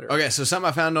something on Twitter. Okay, so something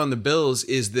I found on the Bills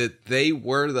is that they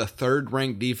were the 3rd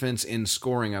ranked defense in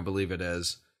scoring, I believe it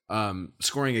is,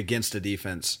 scoring against a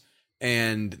defense.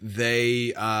 And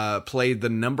they played the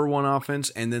number 1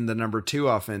 offense and then the number 2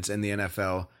 offense in the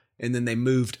NFL. And then they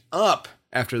moved up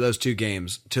after those 2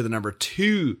 games to the number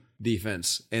 2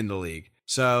 defense in the league.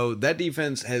 So that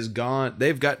defense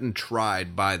they've gotten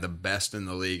tried by the best in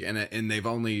the league, and they've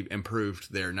only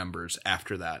improved their numbers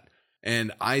after that.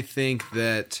 And I think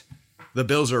that the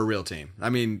Bills are a real team. I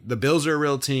mean, the Bills are a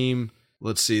real team.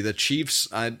 Let's see, the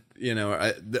Chiefs, are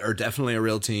definitely a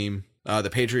real team. The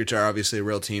Patriots are obviously a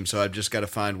real team, so I've just got to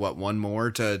find one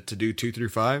more to do 2 through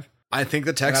 5. I think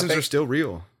the Texans are still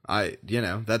real.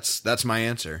 That's my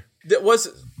answer.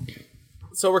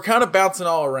 So we're kind of bouncing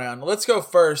all around. Let's go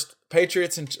first.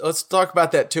 Patriots, and let's talk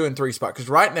about that 2 and 3 spot, because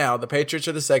right now the Patriots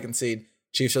are the 2nd seed,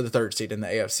 Chiefs are the 3rd seed in the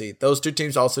AFC. Those 2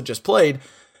 teams also just played.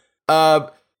 I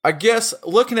guess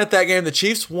looking at that game, the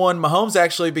Chiefs won. Mahomes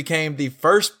actually became the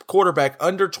first quarterback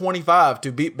under 25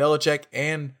 to beat Belichick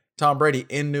and Tom Brady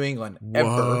in New England ever.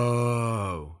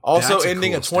 Whoa. Also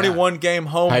ending a 21-game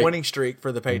home winning streak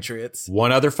for the Patriots.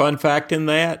 One other fun fact in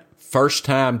that, first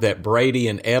time that Brady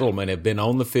and Edelman have been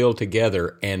on the field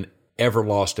together and ever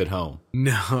lost at home.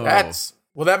 No.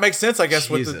 That makes sense, I guess,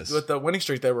 with the winning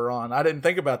streak they were on. I didn't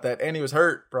think about that. And he was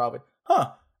hurt, probably.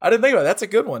 I didn't think about that. That's a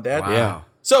good one, Dad. Wow. Yeah.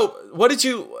 So, what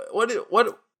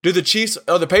do the Chiefs,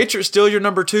 are the Patriots still your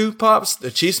number 2, Pops?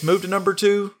 The Chiefs moved to number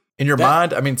 2 in your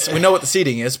mind? I mean, we know what the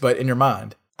seeding is, but in your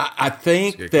mind. I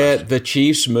think that the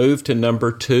Chiefs moved to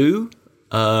number 2.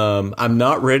 I'm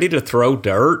not ready to throw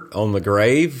dirt on the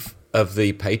grave of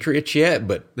the Patriots yet,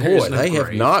 but boy, they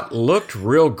have not looked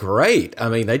real great. I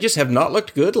mean, they just have not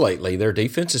looked good lately. Their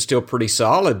defense is still pretty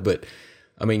solid, but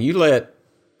I mean,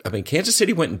 Kansas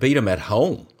City went and beat them at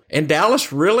home. And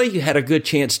Dallas really had a good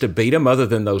chance to beat them other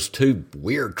than those 2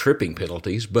 weird tripping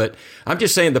penalties. But I'm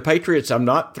just saying the Patriots, I'm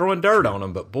not throwing dirt on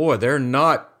them, but boy, they're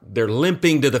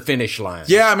limping to the finish line.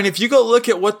 Yeah, I mean, if you go look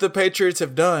at what the Patriots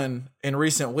have done in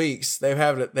recent weeks,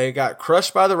 they got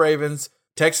crushed by the Ravens.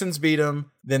 Texans beat them,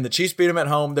 then the Chiefs beat them at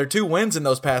home. Their 2 wins in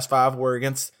those past 5 were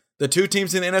against the 2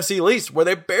 teams in the NFC East, where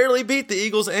they barely beat the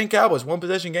Eagles and Cowboys,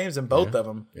 1-possession games in both of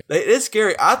them. It is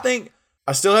scary. I think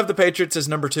I still have the Patriots as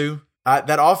number 2.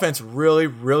 That offense really,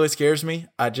 really scares me.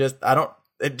 It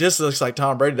just looks like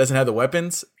Tom Brady doesn't have the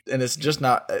weapons, and it's just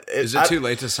not. Is it too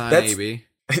late to sign AB?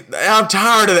 I'm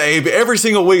tired of the AB. Every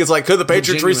single week, it's like, could the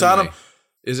Patriots re-sign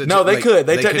him? No, they could.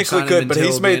 They technically could, but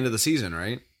he's made the end of the season,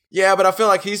 right? Yeah, but I feel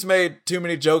like he's made too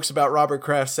many jokes about Robert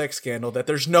Kraft's sex scandal that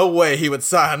there's no way he would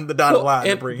sign the dotted line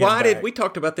to bring him back. We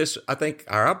talked about this? I think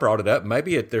I brought it up.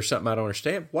 Maybe there's something I don't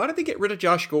understand. Why did they get rid of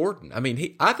Josh Gordon? I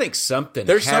mean, I think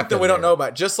there's something we don't know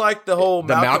about. Just like the whole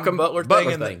Malcolm Butler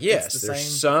thing. Yes,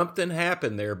 there's something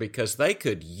happened there because they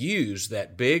could use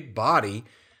that big body,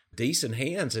 decent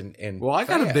hands, and well, I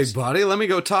got a big body. Let me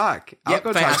go talk. Yeah,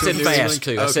 fast and fast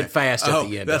too. Okay. I said fast at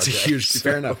the end. That's a huge.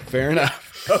 Fair enough.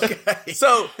 Okay.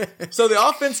 So the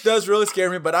offense does really scare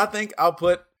me, but I think I'll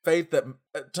put faith that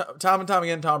time and time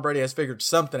again Tom Brady has figured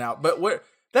something out. But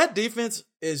that defense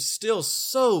is still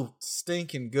so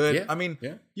stinking good. Yeah. I mean,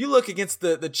 you look against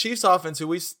the Chiefs offense,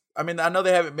 I know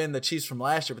they haven't been the Chiefs from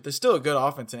last year, but they're still a good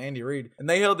offense in Andy Reid. And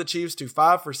they held the Chiefs to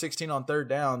 5 for 16 on third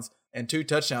downs. and 2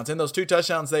 touchdowns. And those 2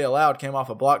 touchdowns they allowed came off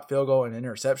a blocked field goal and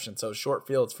interception, so short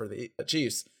fields for the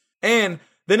Chiefs. And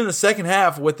then in the second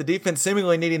half, with the defense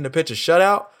seemingly needing to pitch a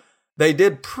shutout, they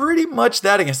did pretty much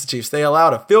that against the Chiefs. They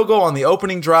allowed a field goal on the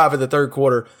opening drive of the third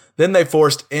quarter. Then they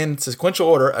forced, in sequential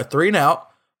order, a 3-and-out,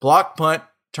 block punt,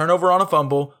 turnover on a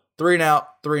fumble,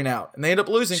 3-and-out, 3-and-out. And they ended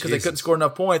up losing because they couldn't score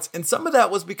enough points. And some of that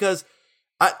was because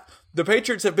the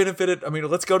Patriots have benefited. I mean,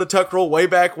 let's go to Tuck Rule way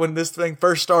back when this thing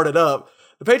first started up.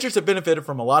 The Patriots have benefited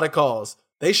from a lot of calls.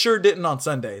 They sure didn't on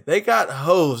Sunday. They got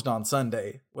hosed on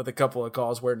Sunday with a couple of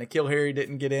calls where N'Keal Harry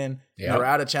didn't get in. Yep. They were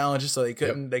out of challenges, so they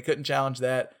couldn't challenge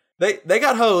that. They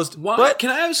got hosed. Why? But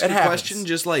can I ask a question?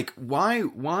 Just like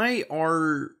why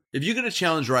are, if you get a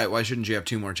challenge right, why shouldn't you have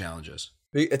 2 more challenges?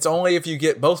 It's only if you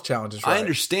get both challenges right. I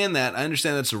understand that. I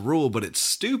understand that's a rule, but it's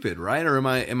stupid, right? Or am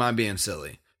I being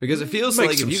silly? Because it feels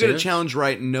like if you get a challenge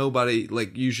right, nobody,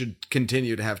 like, you should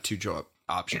continue to have 2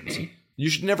 options. You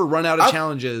should never run out of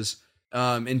challenges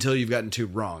until you've gotten 2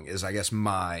 wrong, is I guess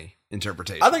my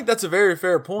interpretation. I think that's a very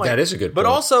fair point. That is a good point. But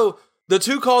also, the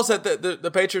 2 calls that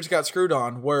the Patriots got screwed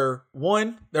on were,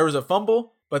 one, there was a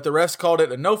fumble, but the refs called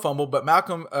it a no fumble, but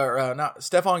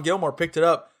Stephon Gilmore picked it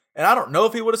up. And I don't know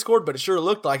if he would have scored, but it sure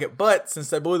looked like it. But since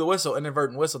they blew the whistle,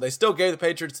 inadvertent whistle, they still gave the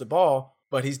Patriots the ball,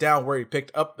 but he's down where he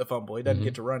picked up the fumble. He doesn't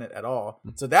get to run it at all.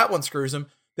 So that one screws him.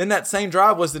 Then that same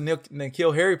drive was the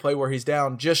N'Keal Harry play where he's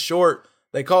down just short.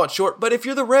 They call it short. But if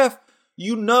you're the ref,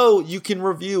 you know you can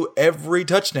review every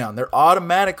touchdown. They're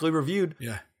automatically reviewed.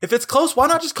 Yeah. If it's close, why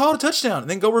not just call it a touchdown and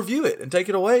then go review it and take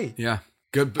it away? Yeah.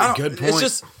 Good point.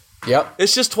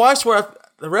 It's just twice where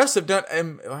the refs have done,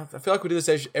 and I feel like we do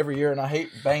this every year, and I hate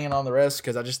banging on the refs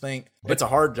because I just think it's a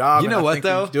hard job. You know what,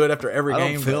 though? Do it after every game.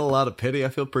 I don't feel a lot of pity. I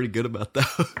feel pretty good about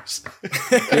those.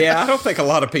 Yeah, I don't think a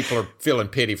lot of people are feeling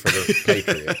pity for the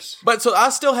Patriots. But so I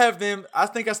still have them. I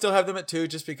think I still have them at 2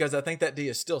 just because I think that D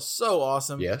is still so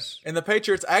awesome. Yes. And the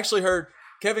Patriots, I actually heard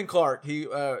Kevin Clark, he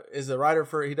is a writer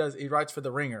he writes for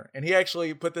The Ringer, and he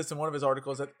actually put this in one of his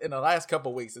articles in the last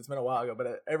couple of weeks. It's been a while ago,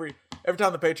 but every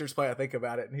time the Patriots play, I think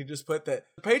about it, and he just put that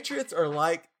the Patriots are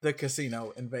like the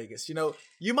casino in Vegas. You know,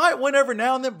 you might win every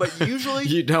now and then, but usually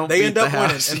they end up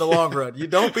winning in the long run. You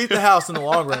don't beat the house in the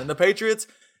long run. And the Patriots,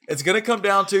 it's going to come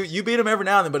down to, you beat them every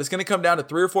now and then, but it's going to come down to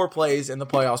 3 or 4 plays in the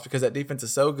playoffs because that defense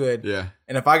is so good. Yeah.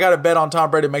 And if I got to bet on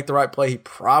Tom Brady to make the right play, he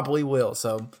probably will.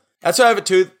 So that's why I have it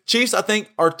 2. Chiefs, I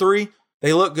think, are 3.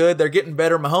 They look good. They're getting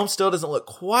better. Mahomes still doesn't look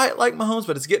quite like Mahomes,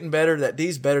 but it's getting better. That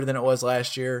D's better than it was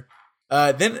last year.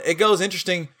 Then it goes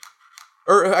interesting.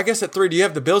 Or I guess at 3, do you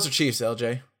have the Bills or Chiefs,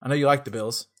 LJ? I know you like the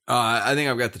Bills. I think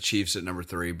I've got the Chiefs at number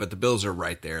 3, but the Bills are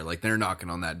right there. Like, they're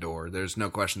knocking on that door. There's no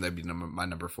question they'd be my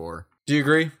number 4. Do you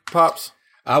agree, Pops?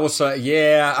 I will say,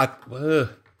 yeah,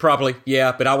 probably,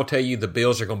 yeah, but I will tell you the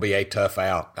Bills are going to be a tough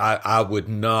out. I would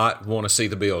not want to see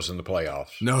the Bills in the playoffs.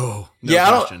 No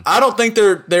question. I don't think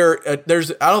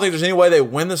there's any way they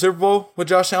win the Super Bowl with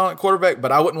Josh Allen at quarterback,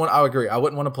 but I agree. I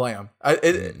wouldn't want to play them.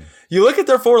 You look at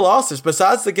their 4 losses,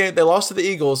 besides the game they lost to the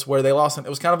Eagles where they lost, it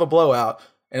was kind of a blowout,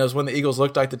 and it was when the Eagles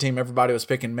looked like the team everybody was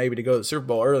picking maybe to go to the Super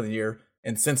Bowl early in the year,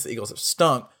 and since the Eagles have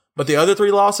stunk. But the other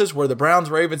 3 losses were the Browns,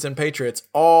 Ravens, and Patriots,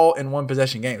 all in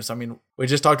 1-possession games. I mean, we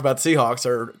just talked about the Seahawks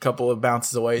are a couple of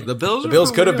bounces away. The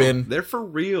Bills could have been. They're for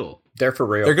real. They're for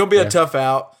real. They're going to be a tough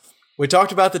out. We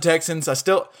talked about the Texans.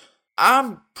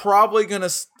 I'm probably going to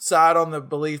side on the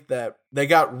belief that they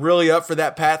got really up for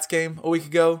that Pats game a week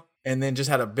ago and then just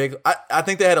had a big – I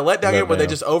think they had a letdown game where they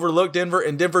just overlooked Denver,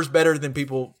 and Denver's better than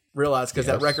people realize because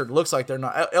that record looks like they're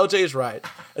not – LJ is right.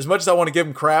 As much as I want to give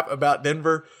him crap about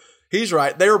Denver – he's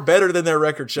right. They were better than their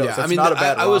record shows. Yeah, not a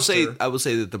bad roster. I will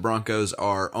say that the Broncos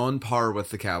are on par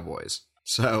with the Cowboys.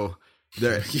 So,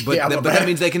 but that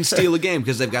means they can steal a game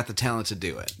because they've got the talent to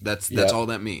do it. That's all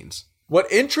that means.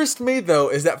 What interests me though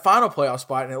is that final playoff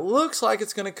spot, and it looks like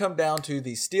it's going to come down to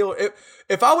the steal.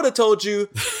 If I would have told you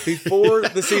before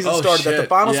the season started that the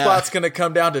final spot's going to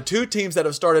come down to 2 teams that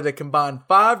have started a combined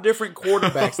 5 different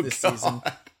quarterbacks this season.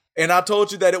 And I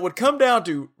told you that it would come down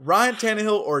to Ryan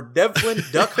Tannehill or Devlin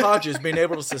Duck Hodges being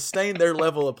able to sustain their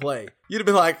level of play. You'd have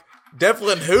been like,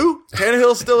 Devlin who?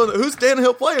 Tannehill's still in. Who's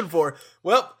Tannehill playing for?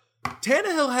 Well,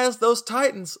 Tannehill has those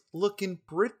Titans looking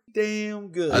pretty damn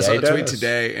good. I saw a tweet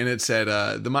today, and it said,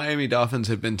 the Miami Dolphins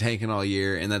have been tanking all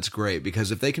year, and that's great,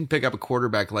 because if they can pick up a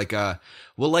quarterback like that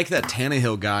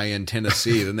Tannehill guy in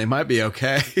Tennessee, then they might be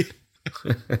okay.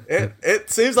 It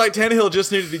seems like Tannehill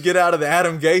just needed to get out of the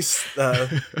Adam Gase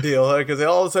deal because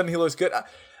all of a sudden he looks good.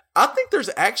 I think there's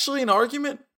actually an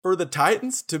argument for the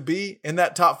Titans to be in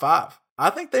that top 5. I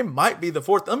think they might be the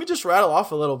 4th. Let me just rattle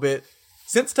off a little bit.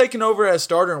 Since taking over as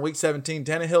starter in Week 17,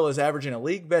 Tannehill is averaging a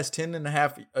league best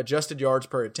 10.5 adjusted yards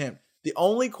per attempt. The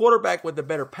only quarterback with a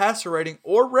better passer rating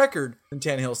or record than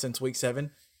Tannehill since Week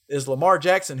 7 is Lamar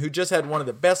Jackson, who just had one of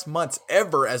the best months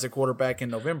ever as a quarterback in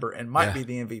November and might be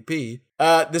the MVP.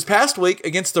 This past week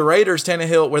against the Raiders,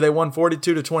 Tannehill, where they won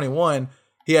 42-21,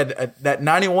 he had that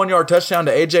 91-yard touchdown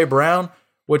to A.J. Brown,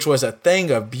 which was a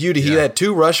thing of beauty. He had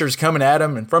 2 rushers coming at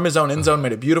him and from his own end zone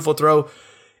made a beautiful throw.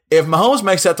 If Mahomes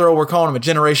makes that throw, we're calling him a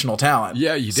generational talent.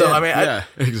 Yeah, you did. So, I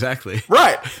mean, exactly.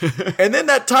 Right. And then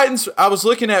that Titans, I was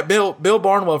looking at Bill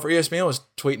Barnwell for ESPN was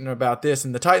tweeting about this,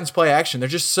 and the Titans play action. They're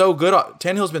just so good.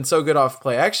 Tannehill's been so good off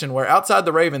play action, where outside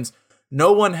the Ravens,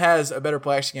 no one has a better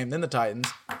play action game than the Titans.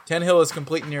 Tannehill is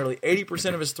completing nearly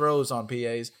 80% of his throws on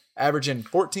PAs, averaging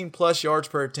 14-plus yards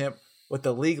per attempt with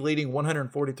the league-leading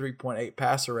 143.8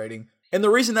 passer rating. And the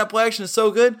reason that play action is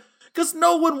so good, because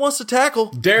no one wants to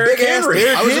tackle Derrick Henry.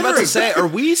 I was about to say, are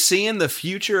we seeing the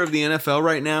future of the NFL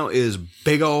right now is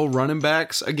big old running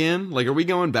backs again? Like, are we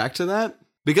going back to that?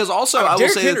 Because also, I will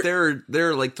say that there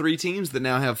are like 3 teams that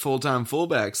now have full-time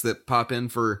fullbacks that pop in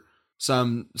for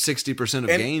some 60% of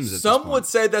games. Some would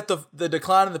say that the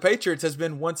decline in the Patriots has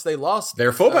been once they lost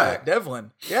their fullback,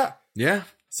 Devlin. Yeah. Yeah.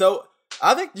 So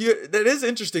I think that is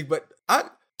interesting, but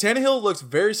Tannehill looks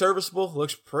very serviceable,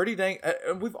 looks pretty dang.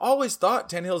 We've always thought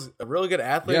Tannehill's a really good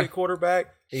athlete at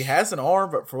quarterback. He has an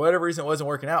arm, but for whatever reason, it wasn't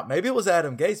working out. Maybe it was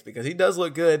Adam Gase because he does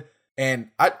look good. And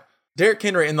Derrick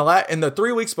Henry in the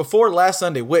 3 weeks before last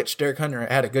Sunday, which Derrick Henry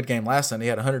had a good game last Sunday, he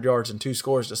had 100 yards and 2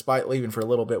 scores despite leaving for a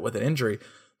little bit with an injury.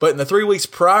 But in the 3 weeks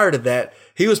prior to that,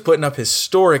 he was putting up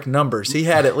historic numbers. He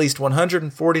had at least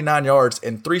 149 yards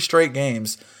in 3 straight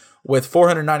games with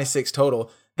 496 total.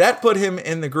 That put him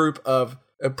in the group of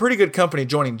a pretty good company,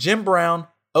 joining Jim Brown,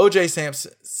 O.J.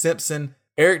 Simpson,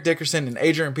 Eric Dickerson, and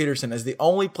Adrian Peterson as the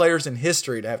only players in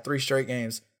history to have 3 straight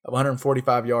games of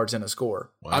 145 yards and a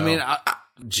score. Wow. I mean,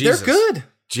 Jesus. They're good.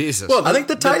 Jesus. Well, I think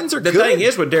the Titans are good. The thing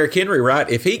is with Derrick Henry, right?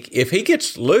 If he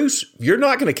gets loose, you're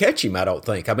not going to catch him, I don't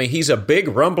think. I mean, he's a big,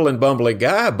 rumbling, bumbling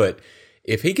guy, but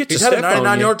if he gets he's had a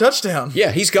 99-yard touchdown.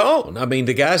 Yeah, he's gone. I mean,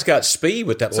 the guy's got speed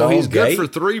with that long gait. So he's good gait. for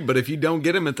 3, but if you don't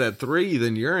get him at that 3,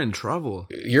 then you're in trouble.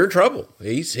 You're in trouble.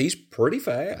 He's pretty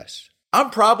fast.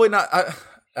 I'm probably not.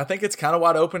 I think it's kind of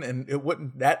wide open, and it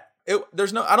wouldn't that.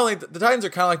 There's no. I don't think the Titans are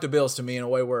kind of like the Bills to me in a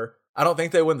way where I don't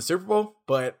think they win the Super Bowl,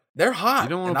 but they're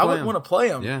hot, and I wouldn't want to play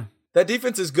them. Yeah, that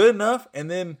defense is good enough,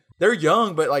 and then they're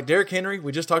young, but like Derrick Henry,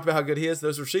 we just talked about how good he is.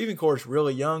 Those receiving core is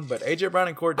really young, but A.J. Brown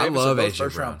and Corey Davis are both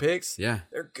first-round picks. Yeah,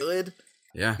 they're good.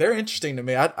 Yeah, they're interesting to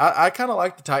me. I kind of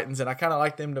like the Titans, and I kind of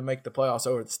like them to make the playoffs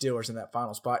over the Steelers in that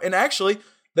final spot. And actually,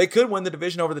 they could win the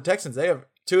division over the Texans. They have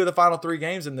 2 of the final 3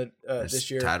 games in the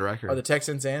this year tied record. Are the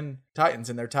Texans and Titans,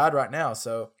 and they're tied right now.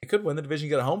 So they could win the division,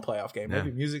 get a home playoff game. Maybe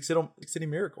Music City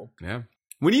Miracle. Yeah.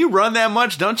 When you run that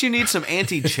much, don't you need some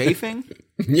anti-chafing?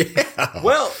 Yeah.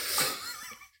 Well,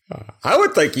 I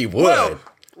would think you would. Well,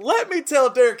 let me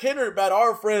tell Derrick Henry about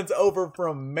our friends over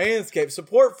from Manscaped.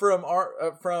 Support from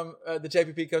the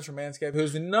JPP comes from Manscaped,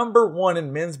 who's the #1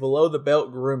 in men's below the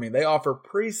belt grooming. They offer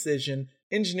precision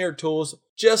engineered tools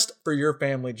just for your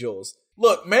family jewels.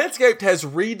 Look, Manscaped has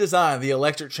redesigned the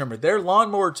electric trimmer. Their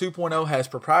Lawnmower 2.0 has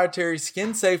proprietary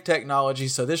skin-safe technology,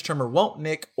 so this trimmer won't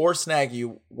nick or snag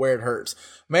you where it hurts.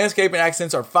 Manscaping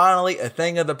accents are finally a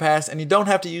thing of the past, and you don't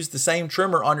have to use the same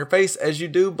trimmer on your face as you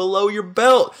do below your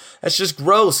belt. That's just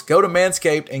gross. Go to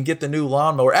Manscaped and get the new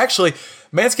lawnmower. Actually,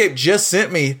 Manscaped just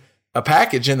sent me a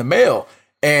package in the mail,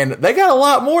 and they got a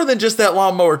lot more than just that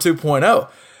Lawnmower 2.0.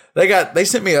 They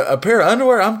sent me a pair of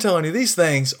underwear. I'm telling you, these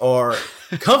things are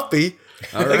comfy.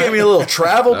 They gave me a little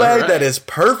travel bag that is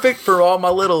perfect for all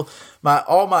my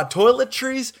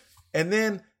toiletries. And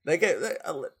then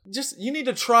you need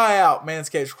to try out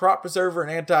Manscaped's Crop Preserver and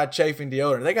Anti-Chafing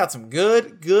Deodorant. They got some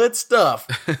good stuff.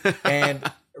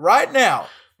 And right now,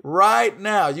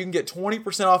 you can get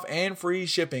 20% off and free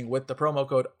shipping with the promo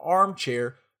code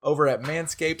ARMCHAIR over at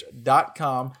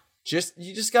manscaped.com.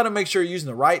 You just got to make sure you're using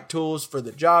the right tools for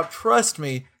the job. Trust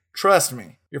me,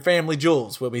 your family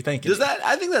jewels will be thanking you.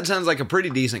 I think that sounds like a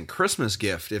pretty decent Christmas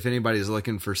gift if anybody's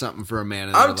looking for something for a man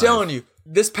in their life. I'm telling you,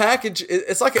 this package,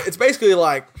 it's basically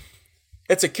like,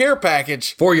 it's a care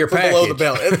package for your package. Below the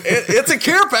belt. It's a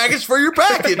care package for your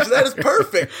package. That is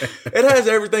perfect. It has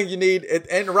everything you need.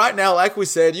 And right now, like we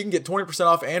said, you can get 20%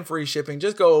 off and free shipping.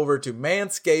 Just go over to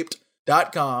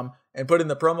manscaped.com and put in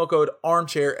the promo code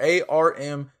ARMCHAIR,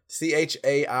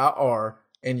 ARMCHAIR,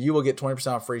 and you will get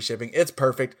 20% off free shipping. It's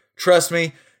perfect. Trust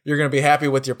me, you're going to be happy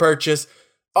with your purchase.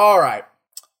 All right,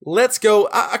 let's go.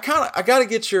 I got to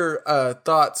get your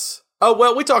thoughts. Oh,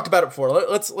 well, we talked about it before.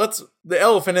 Let's the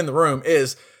elephant in the room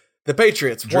is the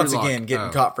Patriots once again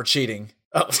getting caught for cheating.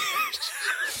 Oh.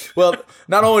 Well,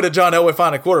 not only did John Elway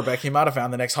find a quarterback, he might have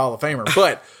found the next Hall of Famer.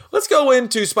 But let's go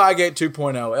into Spygate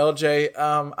 2.0.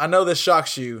 LJ, I know this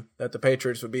shocks you that the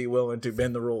Patriots would be willing to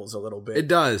bend the rules a little bit. It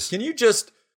does. Can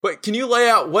you lay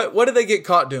out what did they get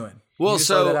caught doing? Well,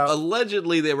 so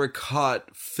allegedly they were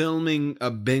caught filming a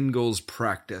Bengals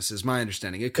practice, is my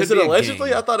understanding. It could be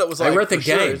allegedly? A game. I thought it was they were at the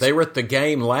game. Sure. They were at the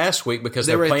game last week because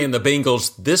they're playing the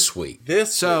Bengals this week.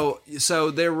 So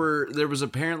there was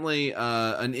apparently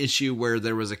an issue where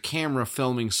there was a camera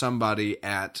filming somebody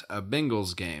at a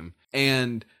Bengals game,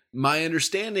 and my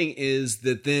understanding is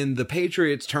that then the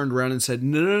Patriots turned around and said,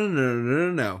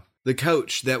 no. The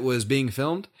coach that was being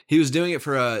filmed, he was doing it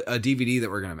for a DVD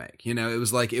that we're going to make. You know, it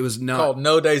was not called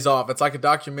No Days Off. It's like a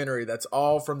documentary that's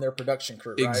all from their production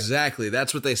crew, right? Exactly.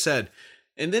 That's what they said.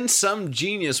 And then some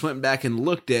genius went back and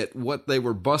looked at what they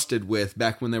were busted with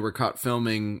back when they were caught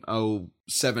filming,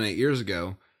 7-8 years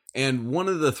ago. And one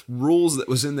of the rules that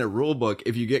was in their rule book,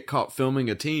 if you get caught filming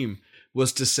a team,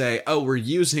 was to say, we're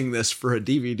using this for a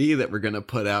DVD that we're going to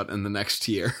put out in the next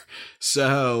year.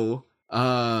 So...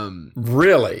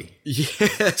 really?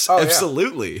 Yes,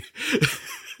 absolutely.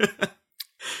 Yeah.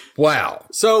 Wow.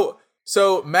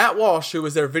 So Matt Walsh, who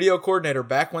was their video coordinator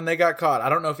back when they got caught, I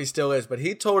don't know if he still is, but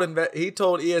he told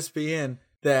ESPN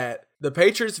that the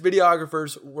Patriots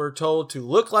videographers were told to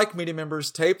look like media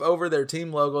members, tape over their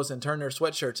team logos, and turn their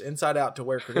sweatshirts inside out to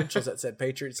wear credentials that said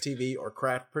Patriots TV or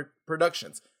Kraft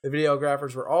Productions. The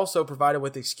videographers were also provided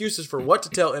with excuses for what to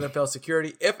tell NFL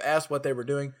security if asked what they were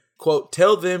doing. Quote,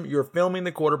 tell them you're filming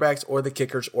the quarterbacks or the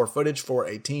kickers or footage for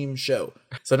a team show.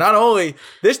 So not only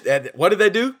this, what did they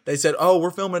do? They said,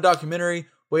 we're filming a documentary.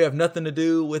 We have nothing to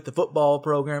do with the football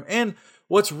program. And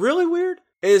what's really weird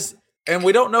is, and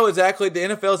we don't know exactly, the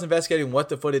NFL is investigating what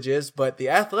the footage is, but The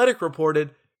Athletic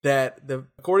reported that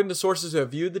according to sources who have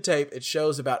viewed the tape, it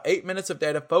shows about 8 minutes of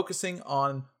data focusing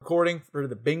on recording for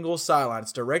the Bengals sideline.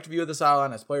 It's direct view of the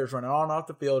sideline as players running on and off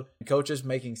the field and coaches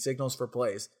making signals for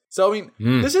plays. So, I mean,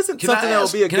 this isn't something that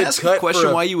will be a good cut for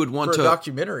a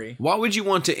documentary. Why would you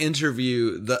want to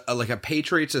interview like a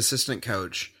Patriots assistant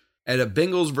coach at a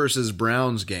Bengals versus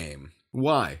Browns game?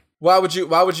 Why? Why would you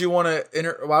want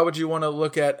to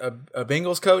look at a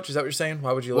Bengals coach? Is that what you're saying?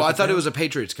 Why would you? I thought it was a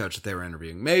Patriots coach that they were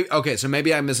interviewing.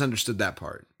 Maybe I misunderstood that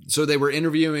part. So they were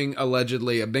interviewing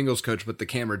allegedly a Bengals coach, but the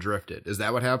camera drifted. Is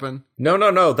that what happened?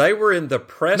 No. They were in the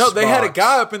press. No, they had a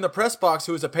guy up in the press box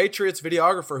who was a Patriots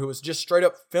videographer who was just straight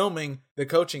up filming the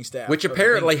coaching staff, which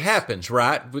apparently happens,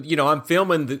 right? You know, I'm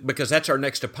filming because that's our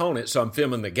next opponent, so I'm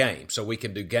filming the game so we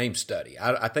can do game study.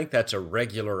 I think that's a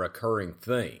regular occurring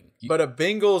thing. But a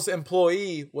Bengals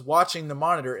employee was watching the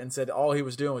monitor and said all he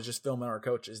was doing was just filming our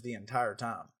coaches the entire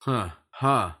time.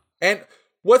 Huh. And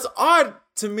what's odd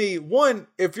to me, one,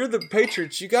 if you're the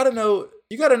Patriots, you got to know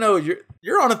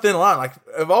you're on a thin line. Like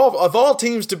of all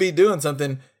teams to be doing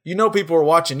something, you know people are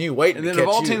watching you, waiting. And then to catch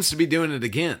of all you. teams to be doing it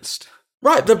against.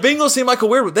 Right, the Bengals seem like a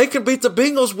weird one. They could beat the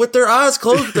Bengals with their eyes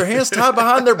closed, with their hands tied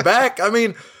behind their back. I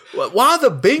mean, why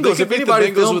the Bengals? They could beat the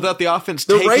Bengals without the offense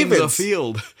taking the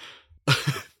field.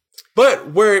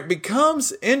 But where it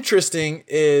becomes interesting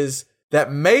is that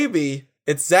maybe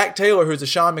it's Zach Taylor, who's a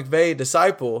Sean McVay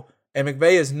disciple, and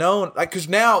McVay is known, like, because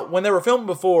now when they were filming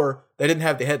before, they didn't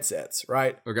have the headsets,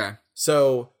 right? Okay.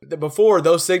 So before,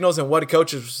 those signals and what the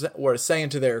coaches were saying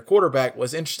to their quarterback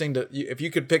was interesting. If you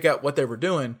could pick out what they were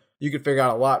doing, you could figure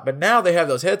out a lot. But now they have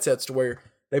those headsets to where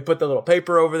they put the little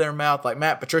paper over their mouth, like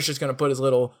Matt Patricia's going to put his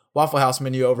little Waffle House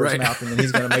menu over his mouth, and then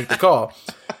he's going to make the call.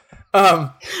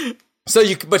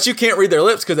 But you can't read their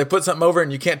lips because they put something over it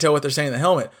and you can't tell what they're saying in the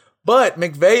helmet. But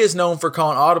McVay is known for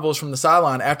calling audibles from the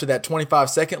sideline after that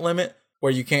 25-second limit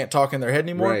where you can't talk in their head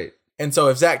anymore. Right. And so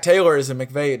if Zach Taylor is a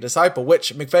McVay disciple,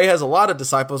 which McVay has a lot of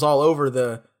disciples all over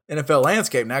the NFL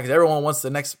landscape now because everyone wants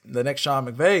the next Sean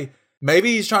McVay,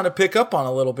 maybe he's trying to pick up on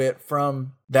a little bit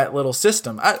from that little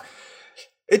system.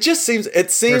 It seems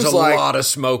there's a like lot of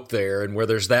smoke there, and where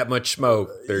there's that much smoke,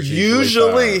 there's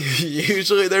usually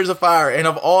there's a fire. And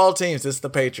of all teams, it's the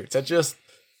Patriots. That just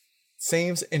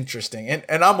seems interesting.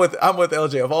 And I'm with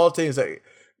LJ. Of all teams,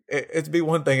 it'd be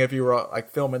one thing if you were like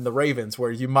filming the Ravens,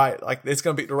 where you might like it's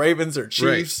going to be the Ravens or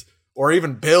Chiefs or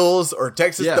even Bills or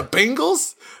Texas. Yeah. The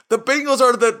Bengals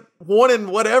are the one in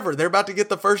whatever. They're about to get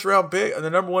the first round pick and the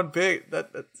number one pick.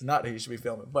 That's not who you should be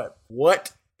filming. But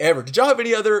what? Did y'all have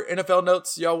any other NFL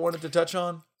notes y'all wanted to touch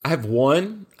on? I have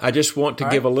one. I just want to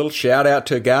give a little shout out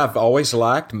to a guy I've always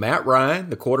liked. Matt Ryan,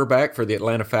 the quarterback for the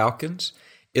Atlanta Falcons,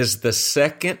 is the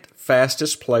second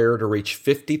fastest player to reach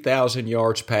 50,000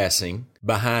 yards passing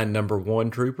behind number 1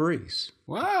 Drew Brees.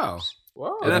 Wow.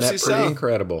 Isn't that pretty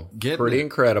incredible?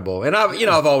 Incredible. And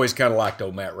I've always kind of liked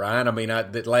old Matt Ryan. I mean,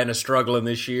 Atlanta's struggling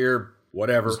this year.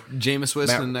 whatever. Jameis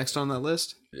Winston next on that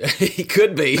list? He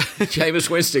could be. Jameis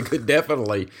Winston could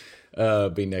definitely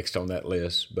be next on that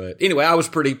list. But anyway,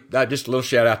 just a little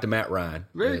shout out to Matt Ryan.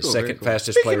 Very cool. Second cool.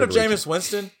 fastest player. Speaking of Jameis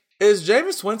Winston, is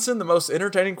Jameis Winston the most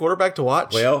entertaining quarterback to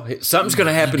watch? Well, something's going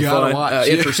to happen fun,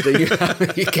 interesting.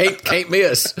 You can't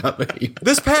miss.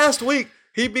 This past week,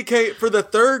 he became, for the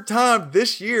third time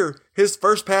this year, his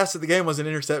first pass of the game was an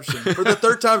interception. For the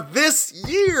third time this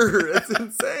year. It's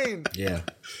insane. Yeah.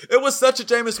 It was such a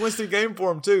Jameis Winston game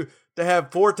for him, too, to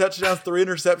have 4 touchdowns, 3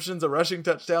 interceptions, a rushing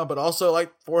touchdown, but also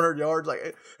like 400 yards.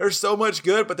 Like, there's so much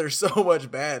good, but there's so much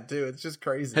bad, too. It's just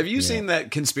crazy. Have you seen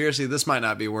that conspiracy? This might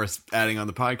not be worth adding on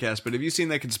the podcast, but have you seen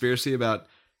that conspiracy about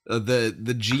the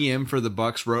GM for the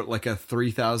Bucs wrote like a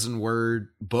 3,000-word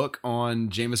book on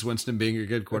Jameis Winston being a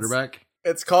good quarterback?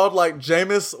 It's called like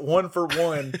Jameis 1 for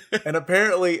 1. And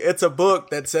apparently it's a book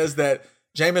that says that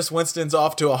Jameis Winston's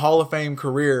off to a Hall of Fame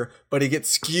career, but he gets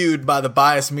skewed by the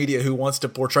biased media who wants to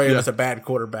portray him as a bad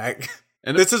quarterback.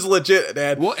 And this is legit,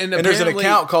 Dad. Well, and there's an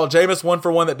account called Jameis 1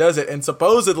 for 1 that does it. And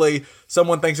supposedly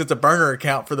someone thinks it's a burner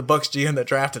account for the Bucs GM that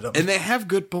drafted him. And they have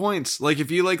good points. Like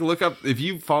if you look up, if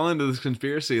you fall into this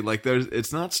conspiracy, like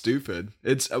it's not stupid.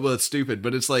 It's stupid,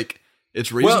 but it's like,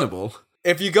 it's reasonable. Well,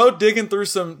 if you go digging through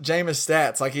some Jameis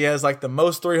stats, like he has like the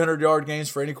most 300-yard games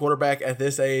for any quarterback at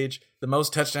this age, the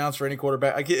most touchdowns for any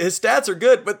quarterback. Like his stats are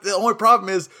good, but the only problem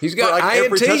is he's got like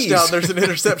every INTs. touchdown there's an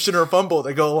interception or a fumble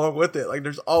that go along with it. Like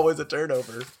there's always a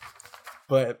turnover.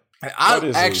 But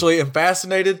I actually am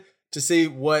fascinated to see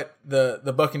what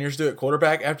the Buccaneers do at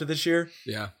quarterback after this year.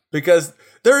 Yeah. Because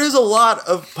there is a lot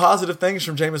of positive things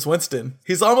from Jameis Winston.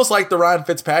 He's almost like the Ryan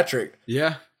Fitzpatrick.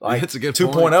 Yeah. Like that's a good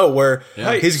 2.0 where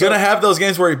he's going to so have those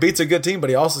games where he beats a good team, but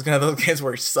he also is going to have those games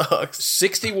where he sucks.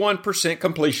 61%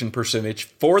 completion percentage,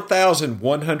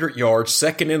 4,100 yards,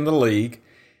 second in the league,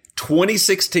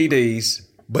 26 TDs,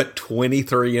 but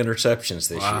 23 interceptions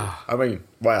this year. I mean,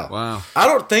 wow. I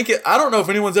don't know if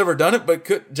anyone's ever done it, but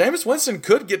Jameis Winston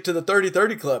could get to the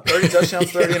 30-30 club. 30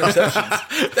 touchdowns, 30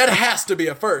 interceptions. That has to be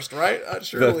a first, right?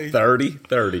 Surely. The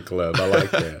 30-30 club. I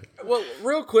like that. Well,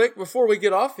 real quick, before we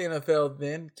get off the NFL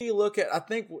then, can you look at, I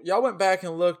think y'all went back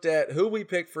and looked at who we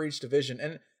picked for each division.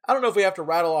 And I don't know if we have to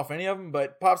rattle off any of them,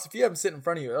 but Pops, if you have them sitting in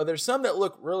front of you, are there some that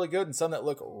look really good and some that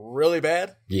look really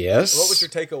bad? Yes. What was your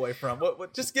takeaway from?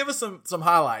 What just give us some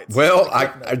highlights. Well,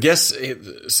 I guess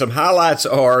some highlights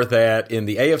are that in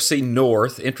the AFC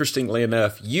North, interestingly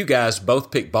enough, you guys both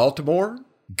picked Baltimore.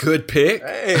 Good pick.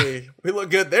 Hey, we look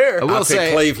good there. I will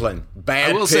say Cleveland.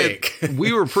 Bad pick. Say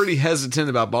we were pretty hesitant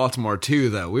about Baltimore too,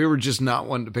 though. We were just not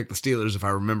wanting to pick the Steelers, if I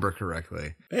remember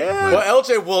correctly. Yeah. Well,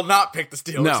 LJ will not pick the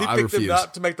Steelers. No, he picked them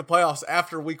not to make the playoffs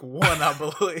after week 1, I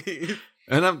believe.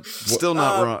 And I'm still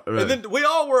not wrong. Right. And then we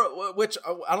all were, which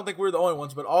I don't think we were the only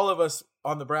ones, but all of us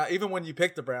on the Browns, even when you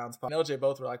picked the Browns, and LJ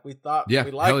both were like, we thought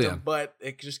we liked them, but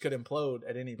it just could implode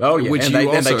at any point. Oh, yeah. Which and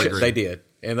they did.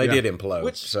 And they did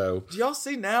implode. Do y'all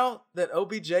see now that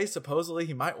OBJ supposedly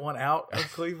he might want out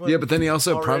of Cleveland? Yeah, but then he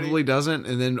also probably doesn't,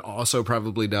 and then also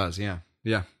probably does. Yeah.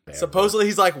 Supposedly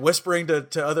he's like whispering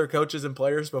to other coaches and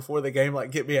players before the game,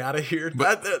 like, get me out of here.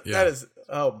 That is,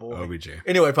 oh boy. OBJ.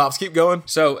 Anyway, Pops, keep going.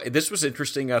 So this was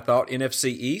interesting, I thought. NFC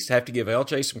East, have to give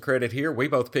LJ some credit here. We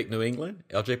both picked New England.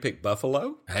 LJ picked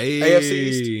Buffalo. Hey.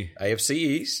 AFC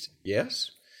East,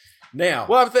 yes. Now,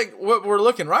 well, I think we're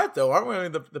looking right though, aren't we? I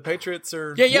mean, the Patriots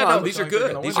are. These are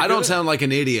good. I don't sound like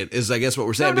an idiot, is I guess what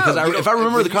we're saying, because if I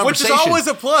remember the conversation, which is always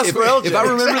a plus for LJ. If I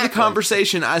remember the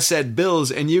conversation, I said Bills,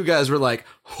 and you guys were like,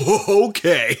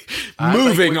 okay,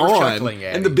 moving on.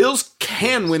 And the Bills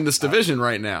can win this division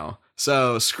right now.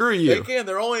 So screw you. They can.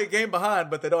 They're only a game behind,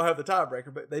 but they don't have the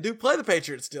tiebreaker. But they do play the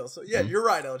Patriots still. So yeah, you're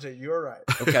right, LJ. You're right.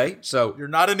 Okay, so you're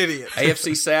not an idiot.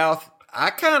 AFC South. I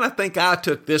kind of think I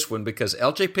took this one because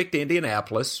LJ picked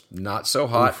Indianapolis. Not so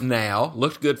hot now.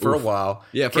 Looked good for a while.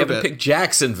 Yeah, Kevin picked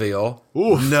Jacksonville.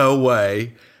 No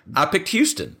way. I picked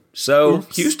Houston. So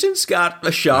Houston's got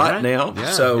a shot now.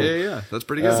 Yeah, so yeah. That's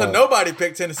pretty good. So nobody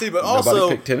picked Tennessee, but also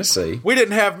nobody picked Tennessee. We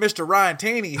didn't have Mr. Ryan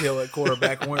Tannehill at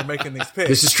quarterback when we were making these picks.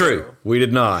 This is true. We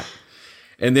did not.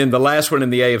 And then the last one in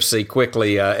the AFC,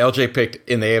 quickly, LJ picked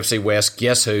in the AFC West,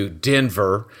 guess who?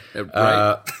 Denver.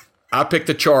 Right. I picked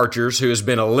the Chargers, who has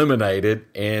been eliminated,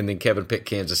 and then Kevin picked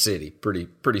Kansas City.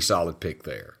 Pretty solid pick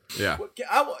there. Yeah.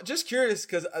 I'm just curious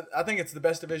because I think it's the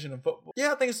best division of football.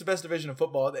 Yeah, I think it's the best division of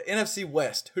football. The NFC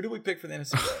West. Who do we pick for the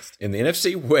NFC West? In the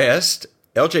NFC West,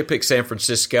 LJ picked San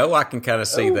Francisco. I can kind of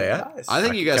see that. Nice. I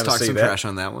think you guys talked some trash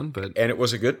on that one, but and it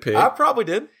was a good pick. I probably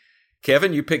did.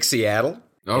 Kevin, you picked Seattle.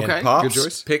 Okay, and Pops good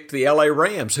choice. Picked the LA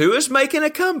Rams, who is making a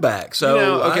comeback.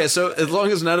 So so as long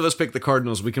as none of us pick the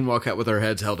Cardinals, we can walk out with our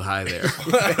heads held high there.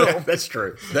 That's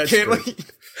true.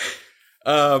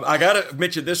 I got to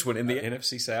mention this one in the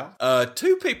NFC South.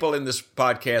 2 people in this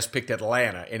podcast picked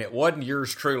Atlanta, and it wasn't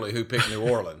yours truly who picked New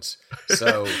Orleans.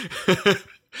 So, all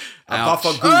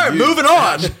right, moving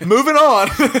on. Moving on.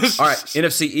 All right,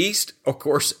 NFC East, of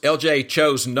course, LJ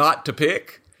chose not to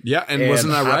pick. Yeah, and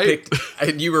wasn't I right?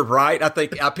 And you were right. I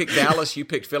think I picked Dallas. You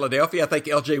picked Philadelphia. I think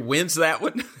LJ wins that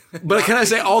one. But can I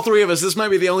say, all 3 of us, this might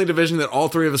be the only division that all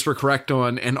 3 of us were correct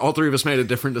on, and all 3 of us made a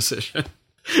different decision.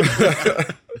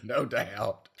 No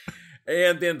doubt.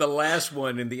 And then the last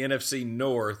one in the NFC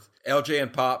North, LJ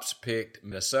and Pops picked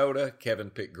Minnesota. Kevin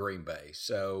picked Green Bay.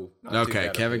 So okay,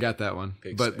 Kevin got that one,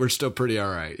 but we're still pretty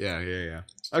all right. Yeah.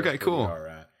 Okay, cool. All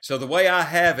right. So the way I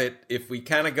have it, if we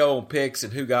kind of go on picks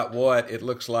and who got what, it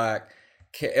looks like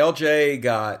LJ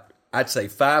got, I'd say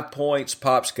 5 points.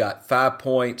 Pops got 5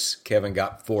 points. Kevin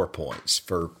got 4 points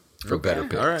for better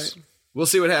picks. All right. We'll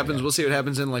see what happens. Yeah. We'll see what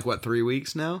happens in 3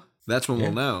 weeks now. That's when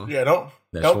we'll know. Yeah,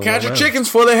 don't catch your chickens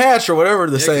before they hatch, or whatever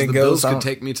the saying the goes. Bills could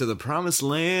take me to the promised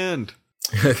land.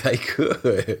 They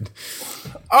could.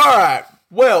 All right.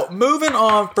 Well, moving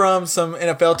on from some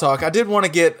NFL talk, I did want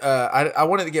to get I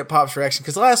wanted to get Pop's reaction,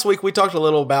 because last week we talked a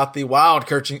little about the wild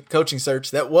coaching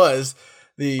search that was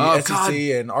the SEC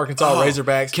and Arkansas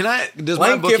Razorbacks. Does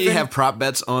my bookie have prop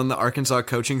bets on the Arkansas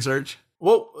coaching search?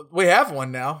 Well, we have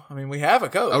one now. I mean, we have a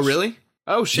coach. Oh, really?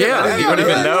 Oh, shit. Yeah, you don't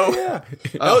even know.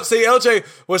 Yeah. See, LJ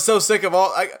was so sick of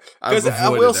all... Because I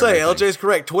will say, LJ's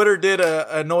correct. Twitter did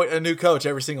a new coach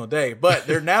every single day. But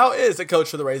there now is a coach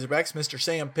for the Razorbacks, Mr.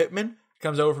 Sam Pittman.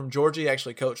 Comes over from Georgia. He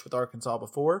actually coached with Arkansas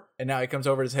before, and now he comes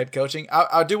over as head coaching.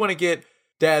 I do want to get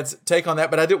Dad's take on that,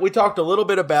 but we talked a little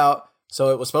bit about... So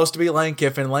it was supposed to be Lane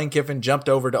Kiffin. Lane Kiffin jumped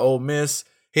over to Ole Miss.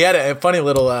 He had a funny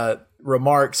little...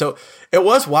 remark. So it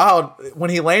was wild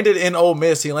when he landed in Ole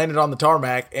Miss. He landed on the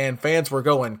tarmac, and fans were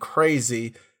going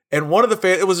crazy. And one of the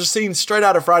fans, it was a scene straight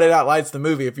out of Friday Night Lights, the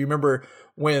movie. If you remember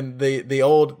when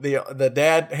the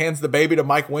dad hands the baby to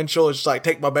Mike Winchell, it's just like,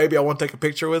 take my baby, I want to take a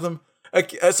picture with him.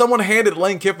 Someone handed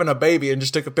Lane Kiffin a baby and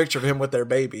just took a picture of him with their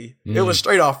baby. It was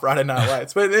straight off Friday Night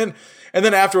Lights. But then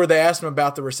afterward, they asked him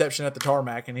about the reception at the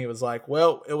tarmac, and he was like,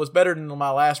 "Well, it was better than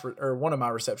my one of my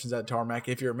receptions at the tarmac.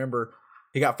 If you remember."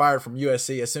 He got fired from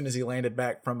USC as soon as he landed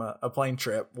back from a plane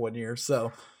trip one year.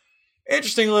 So,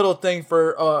 interesting little thing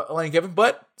for Lane Kiffin.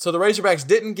 But, so the Razorbacks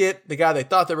didn't get the guy they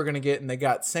thought they were going to get, and they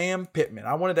got Sam Pittman.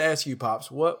 I wanted to ask you,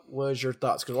 Pops, what was your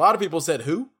thoughts? Because a lot of people said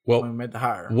who when we made the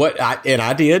hire.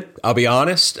 I did. I'll be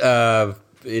honest.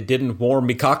 It didn't warm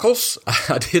me cockles.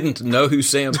 I didn't know who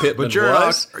Sam Pittman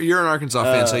was. You're an Arkansas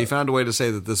fan, so you found a way to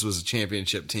say that this was a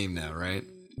championship team now, right?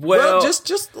 Well,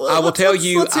 I will tell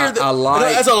you, I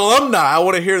like... As an alumni, I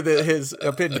want to hear his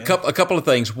opinion. A couple of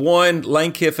things. One,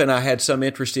 Lane Kiffin I had some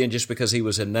interest in just because he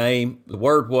was a name. The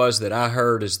word was that I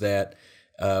heard is that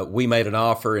we made an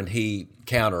offer and he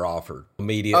counter-offered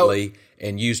immediately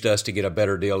and used us to get a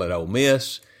better deal at Ole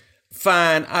Miss.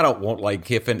 Fine, I don't want Lane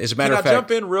Kiffin. As a matter of fact... Can I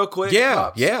jump in real quick,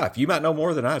 Pops? Yeah. You might know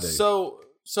more than I do. So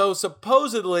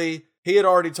supposedly... He had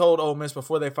already told Ole Miss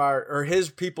before they fired, or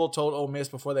his people told Ole Miss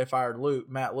before they fired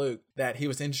Matt Luke, that he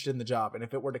was interested in the job. And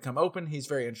if it were to come open, he's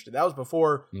very interested. That was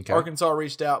before Arkansas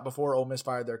reached out, before Ole Miss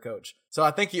fired their coach. So I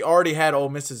think he already had Ole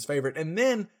Miss's favorite. And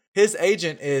then his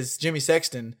agent is Jimmy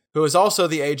Sexton, who is also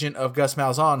the agent of Gus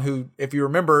Malzahn, who, if you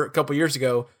remember a couple years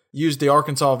ago, used the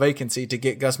Arkansas vacancy to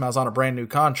get Gus Malzahn a brand new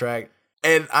contract.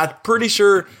 And I'm pretty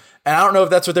sure... And I don't know if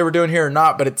that's what they were doing here or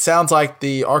not, but it sounds like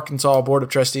the Arkansas Board of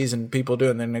Trustees and people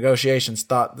doing the negotiations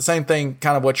thought the same thing,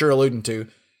 kind of what you're alluding to,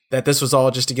 that this was all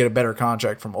just to get a better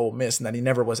contract from Ole Miss and that he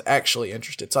never was actually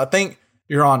interested. So I think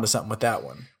you're on to something with that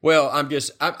one. Well,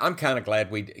 I'm kind of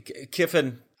glad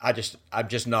Kiffin, I'm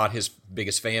just not his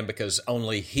biggest fan because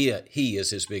only he is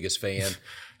his biggest fan.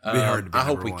 I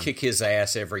hope we kick his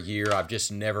ass every year. I've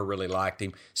just never really liked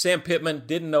him. Sam Pittman,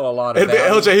 didn't know a lot about him.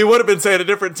 LJ, he would have been saying a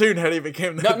different tune had he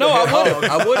became the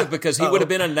I would have because he would have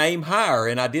been a name hire,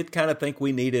 and I did kind of think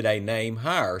we needed a name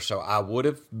hire, so I would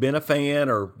have been a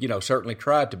fan or, certainly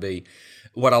tried to be.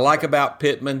 What I like about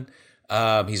Pittman,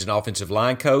 he's an offensive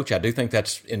line coach. I do think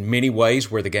that's in many ways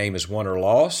where the game is won or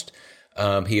lost.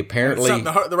 He apparently...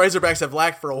 the Razorbacks have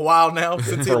lacked for a while now,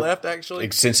 since he left, actually.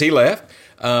 Since he left.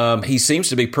 He seems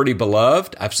to be pretty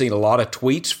beloved. I've seen a lot of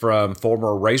tweets from former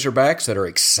Razorbacks that are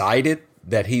excited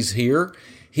that he's here.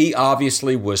 He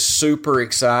obviously was super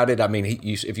excited. I mean,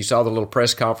 if you saw the little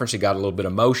press conference, he got a little bit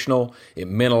emotional. It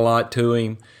meant a lot to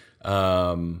him.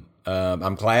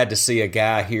 I'm glad to see a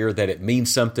guy here that it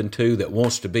means something to, that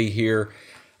wants to be here.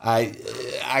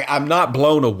 I'm not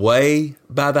blown away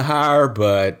by the hire,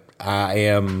 but I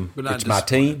am. It's my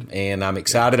team, and I'm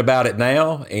excited about it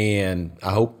now, and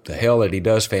I hope the hell that he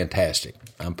does fantastic.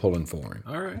 I'm pulling for him.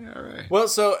 All right. Well,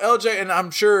 so LJ, and I'm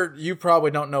sure you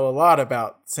probably don't know a lot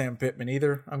about Sam Pittman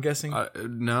either, I'm guessing.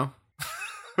 No.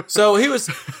 So he was,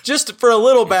 just for a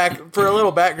little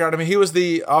background, I mean, he was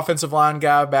the offensive line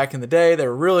guy back in the day. They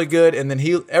were really good, and then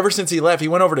ever since he left, he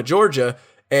went over to Georgia,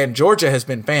 and Georgia has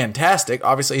been fantastic.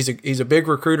 Obviously, he's a big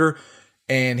recruiter,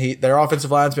 and their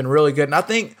offensive line's been really good. And I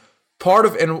think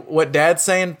and what Dad's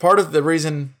saying, part of the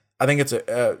reason I think it's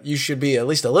you should be at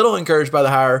least a little encouraged by the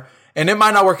hire. And it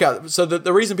might not work out. So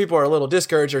the reason people are a little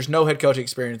discouraged, there's no head coaching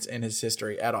experience in his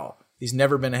history at all. He's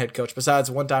never been a head coach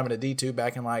besides one time in a D2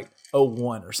 back in like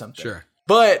 2001 or something. Sure.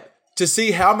 But to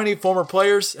see how many former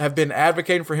players have been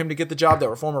advocating for him to get the job that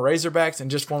were former Razorbacks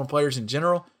and just former players in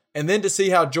general, and then to see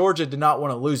how Georgia did not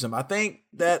want to lose him, I think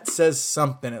that says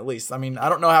something at least. I mean, I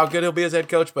don't know how good he'll be as head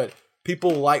coach, but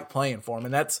people like playing for him.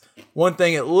 And that's one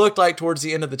thing it looked like towards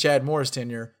the end of the Chad Morris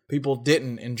tenure. People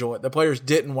didn't enjoy it. The players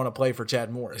didn't want to play for Chad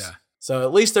Morris. Yeah. So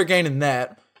at least they're gaining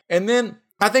that. And then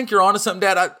I think you're onto something,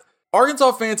 Dad.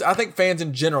 Arkansas fans, I think fans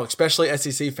in general, especially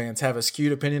SEC fans, have a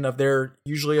skewed opinion of their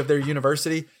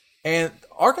university. And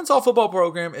Arkansas football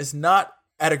program is not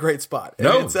at a great spot.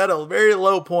 No. It's at a very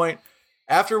low point.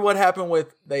 After what happened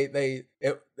with they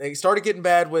started getting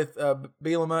bad with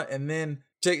Bielema, and then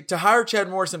to hire Chad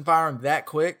Morris and fire him that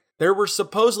quick. There were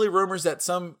supposedly rumors that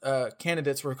some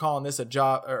candidates were calling this a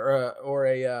job or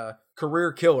a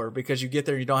career killer because you get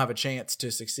there and you don't have a chance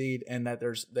to succeed, and that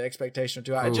there's the expectation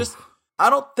to. I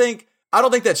don't think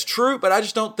that's true, but I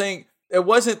just don't think it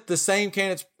wasn't the same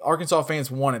candidates Arkansas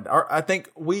fans wanted. I think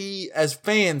we as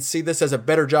fans see this as a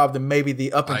better job than maybe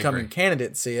the up and coming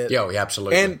candidates see it. Yeah,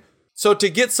 absolutely. And so to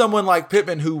get someone like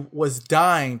Pittman who was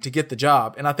dying to get the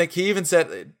job, and I think he even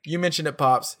said, you mentioned it,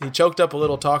 Pops, he choked up a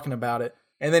little talking about it.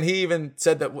 And then he even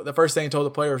said that the first thing he told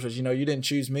the players was, you didn't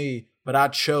choose me, but I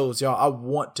chose y'all. I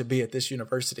want to be at this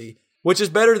university, which is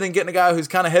better than getting a guy who's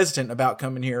kind of hesitant about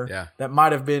coming here. That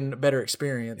might have been a better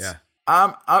experience. Yeah.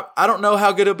 I don't know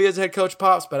how good he'll be as head coach,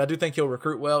 Pops, but I do think he'll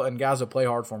recruit well and guys will play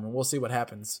hard for him. And we'll see what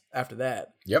happens after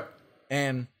that. Yep.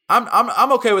 And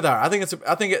I'm okay with that. I think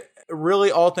it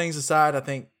really, all things aside, I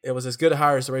think it was as good a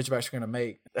hire as the Razorbacks are going to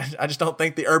make. I just don't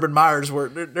think the Urban Meyers were.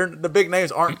 The big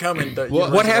names aren't coming.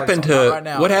 What happened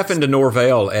to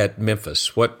Norvell at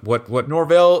Memphis? What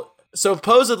Norvell?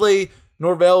 Supposedly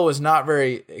Norvell was not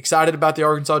very excited about the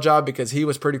Arkansas job because he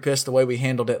was pretty pissed the way we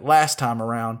handled it last time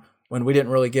around when we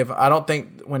didn't really give. I don't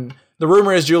think when the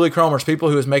rumor is Julie Cromer's people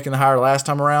who was making the hire last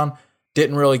time around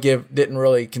didn't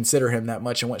really consider him that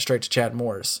much and went straight to Chad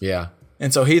Morris. Yeah.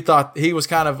 And so he thought he was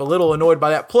kind of a little annoyed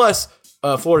by that. Plus,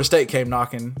 Florida State came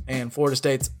knocking, and Florida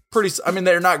State's pretty. I mean,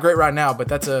 they're not great right now, but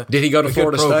that's a. Did he go to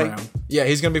Florida State? Yeah,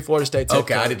 he's going to be Florida State's.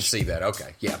 Okay, I didn't see that.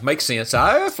 Okay, yeah, makes sense.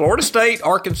 Florida State,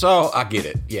 Arkansas, I get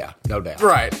it. Yeah, no doubt.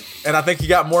 Right, and I think he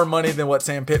got more money than what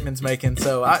Sam Pittman's making.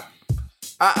 So I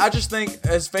just think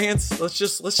as fans, let's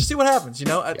just see what happens.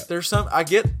 There's some. I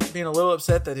get being a little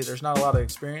upset that there's not a lot of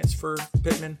experience for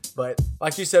Pittman, but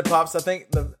like you said, Pops, I think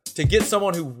to get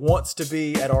someone who wants to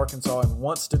be at Arkansas and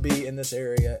wants to be in this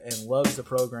area and loves the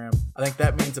program, I think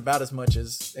that means about as much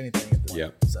as anything at the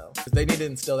moment. So they need to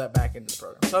instill that back into the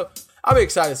program. So I'll be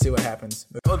excited to see what happens.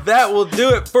 Well, that will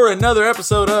do it for another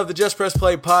episode of the Just Press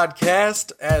Play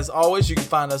podcast. As always, you can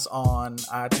find us on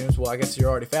iTunes. Well, I guess you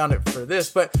already found it for this,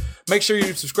 but make sure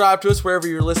you subscribe to us wherever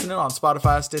you're listening, on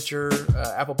Spotify, Stitcher,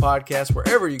 Apple Podcasts,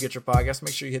 wherever you get your podcasts.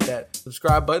 Make sure you hit that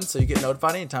subscribe button so you get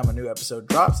notified anytime a new episode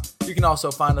drops. You can also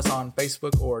find us on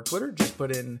Facebook or Twitter. Just put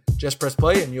in Just Press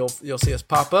Play and you'll see us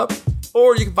pop up.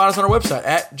 Or you can find us on our website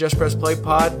at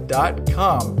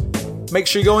justpressplaypod.com. Make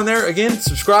sure you go in there, again,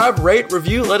 subscribe, rate,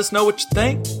 review, let us know what you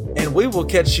think, and we will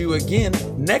catch you again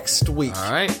next week.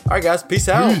 All right, guys, peace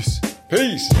out. Peace.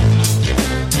 Plus,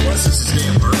 it's his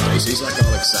damn birthday, so he's like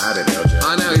all excited, LJ.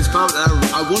 I know, he's pumped. I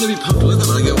want to be pumped with him.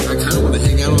 I kind of want to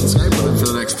hang out on Skype with him for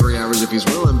the next 3 hours if he's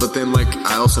willing, but then,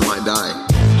 I also might die.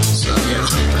 So, yeah.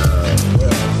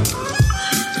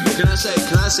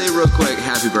 Can I say real quick,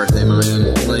 happy birthday, my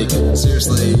man.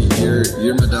 Seriously,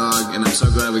 you're my dog, and I'm so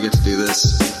glad we get to do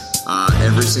this.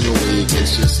 Every single week,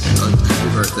 it's just a happy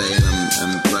birthday, and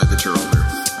I'm glad that you're older,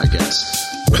 I guess.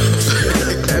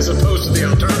 As opposed to the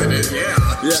alternative, yeah.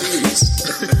 Jeez.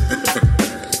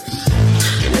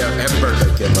 Yeah, happy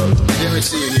birthday, kiddo. Can't wait to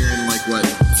see you here in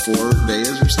 4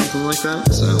 days or something like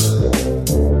that. So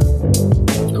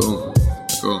cool.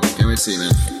 Can't wait to see you,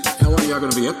 man. How long are y'all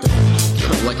gonna be up there?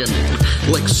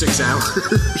 6 hours.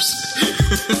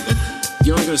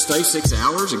 You only gonna stay 6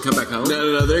 hours and come back home?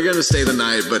 No, they're gonna stay the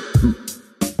night, but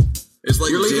It's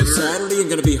like you're leaving dinner. Saturday and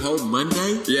going to be home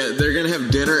Monday? Yeah, they're going to have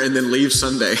dinner and then leave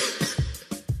Sunday.